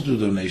a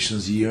multitude of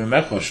nations,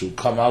 Yiremecha, shall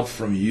come out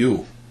from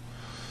you.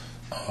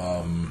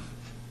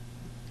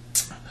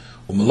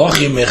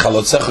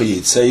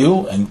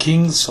 And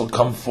kings shall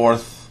come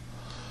forth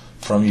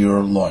from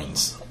your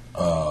loins.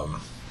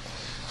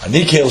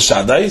 Ani Keil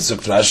Shaddai,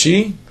 Zok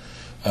Rashi,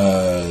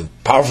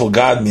 powerful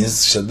God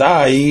means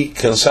Shaddai,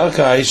 Keil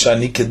Shaddai,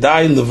 Shani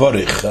Kedai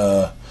Levorich.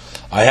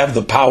 I have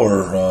the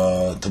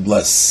power to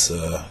bless,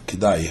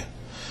 Kedai.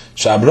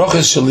 Shabroch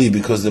is Shali,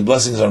 because the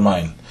blessings are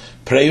mine.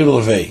 Pray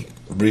Urlevei,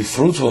 be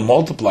fruitful and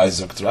multiply,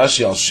 Zok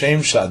Rashi, Al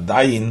Shem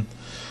Shadayin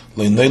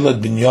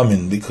Leinoilad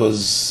Binyamin,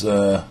 because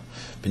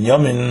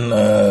Binyamin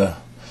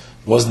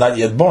was not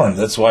yet born.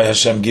 That's why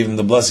Hashem gave him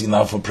the blessing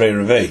now for Pray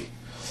Revei.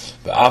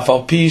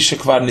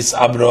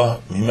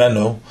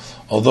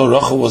 Although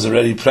Rachel was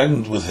already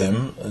pregnant with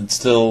him, it's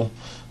still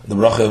the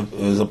bracha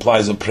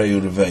applies a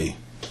prayer revei.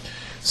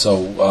 So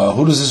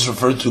who does this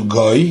refer to?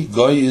 Goy.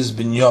 Goy is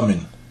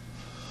Binyamin,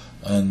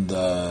 and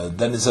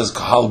then it says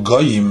Kahal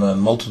Goyim,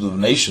 and multitude of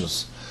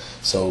nations.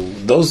 So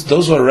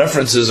those were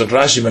references of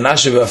Rashi,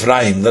 Menashe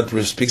v'Ephraim, that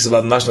speaks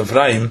about Menashe and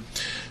Ephraim.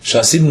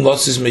 Shasidim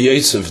lotzis me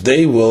Yosef,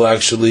 they will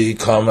actually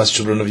come as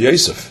children of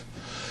Yosef.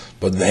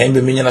 But the Heim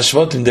b'minyan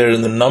hashvatim, they're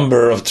in the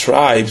number of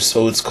tribes,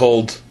 so it's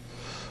called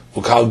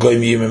Ukal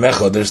Goyim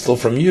Yimemecha. They're still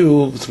from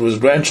you through his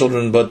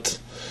grandchildren, but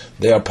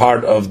they are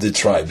part of the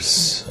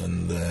tribes.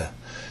 And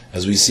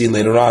as we see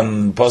later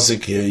on,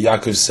 Pasuk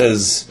Yaakov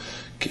says,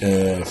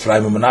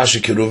 Ephraim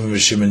u'Menashe Keruvim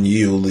v'Shimon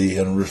Yuli,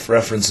 and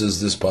references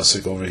this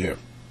Pasuk over here.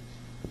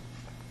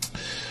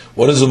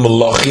 What is the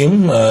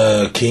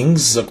Malachim,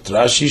 kings?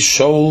 Rashi,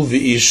 Shaul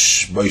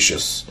v'ish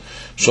Boishas.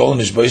 Shaul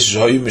and Ishboishas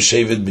hoyu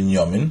m'shevet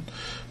Binyamin,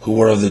 who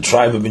were of the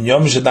tribe of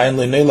Binyamin, Shadayin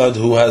Le'nelad,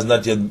 who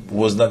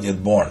was not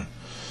yet born.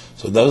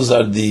 So those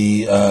are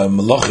the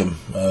Malachim,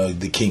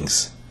 the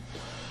kings.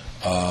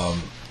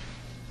 In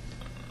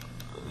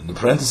the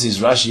parentheses,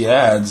 Rashi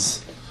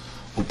adds,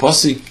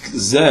 Upasik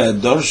zeh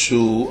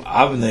darshu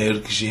Avner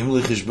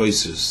k'shehimlich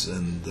Ishboishas,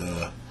 and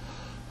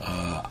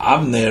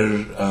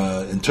Avner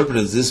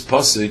interpreted this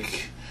pasuk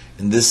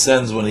in this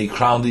sense when he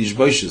crowned the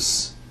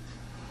Ishboishas.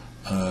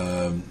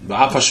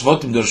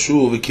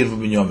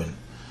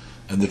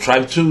 And the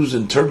tribe twos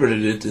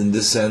interpreted it in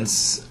this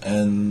sense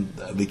and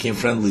became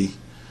friendly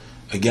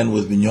again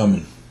with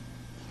Binyamin.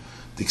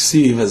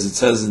 Diksiv, as it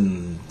says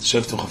in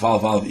Sheftim Chafal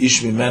Valav,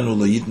 Ish mimenu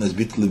la'yitnas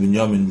bitli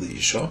Binyamin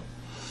li'isha.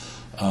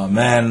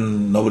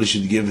 Man, nobody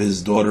should give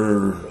his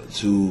daughter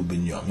to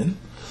Binyamin.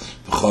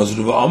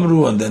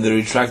 And then they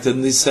retracted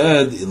and they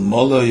said,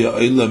 Ilmola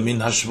ya'ila min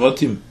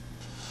hashvatim.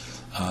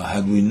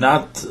 Had we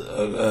not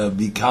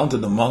be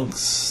counted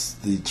amongst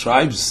the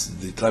tribe of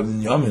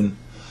Binyamin.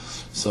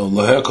 So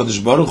Loher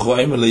Kodesh Baruch Hu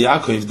Aimer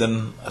LeYaakov,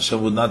 then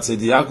Hashem would not say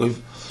to Yaakov,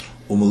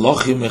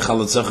 U'Melochim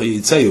Mechalatzecha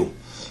Yitzeu,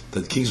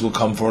 that kings will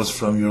come forth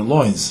from your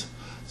loins.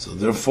 So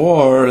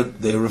therefore,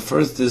 they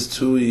refer this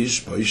to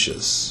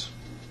Ishbosheth.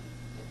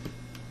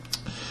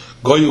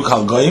 Goyu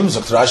Kal Goyim,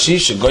 Zok Rashi,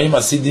 Shegoyim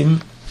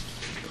Asidim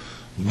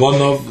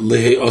Bonov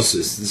Lehei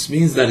Osis. This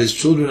means that his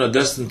children are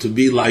destined to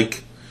be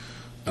like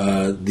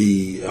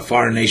the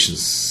foreign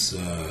nations.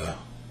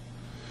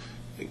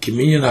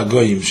 Kiminyan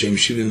Hagoyim Shem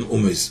Shivin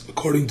Umes,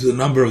 according to the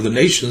number of the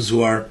nations,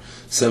 who are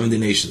 70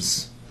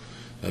 nations.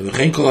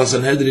 V'chein Kol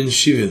HaSanhedrin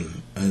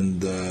Shivin,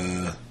 and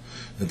the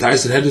entire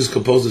Sanhedrin is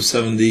composed of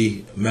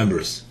 70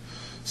 members.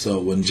 So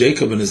when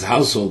Jacob and his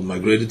household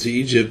migrated to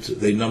Egypt,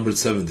 they numbered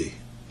 70.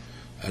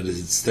 As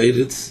it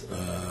stated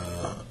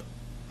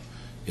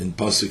in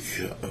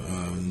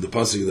the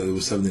pasuk that it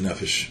was 70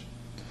 nefesh.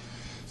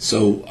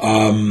 So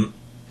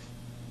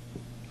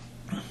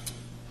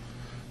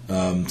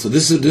so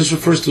this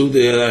refers to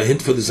the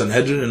hint for the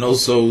Sanhedrin, and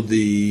also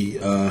the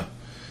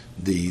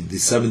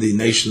 70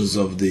 nations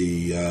of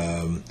the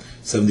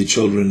 70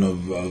 children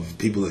of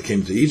people that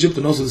came to Egypt,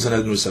 and also the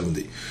Sanhedrin was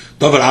 70.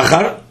 Davar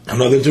achar,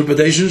 another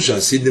interpretation,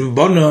 Shasidim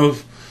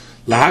bonov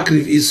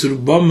lahakriv isur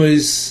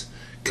bomis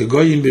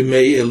kagoyim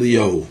b'mei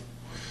Eliyahu.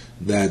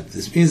 That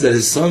this means that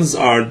his sons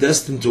are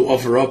destined to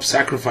offer up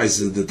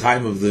sacrifices at the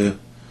time of the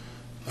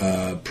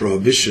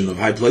prohibition of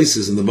high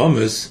places in the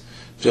bomis,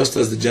 just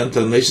as the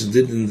Gentile nations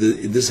did.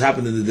 This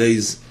happened in the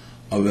days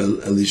of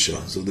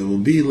Elisha. So they will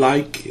be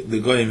like the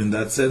goyim in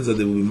that sense, that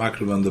they will be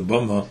makriv on the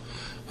bama,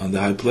 on the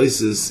high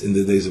places in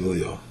the days of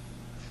Eliyahu,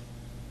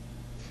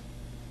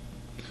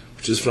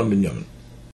 which is from Binyamin.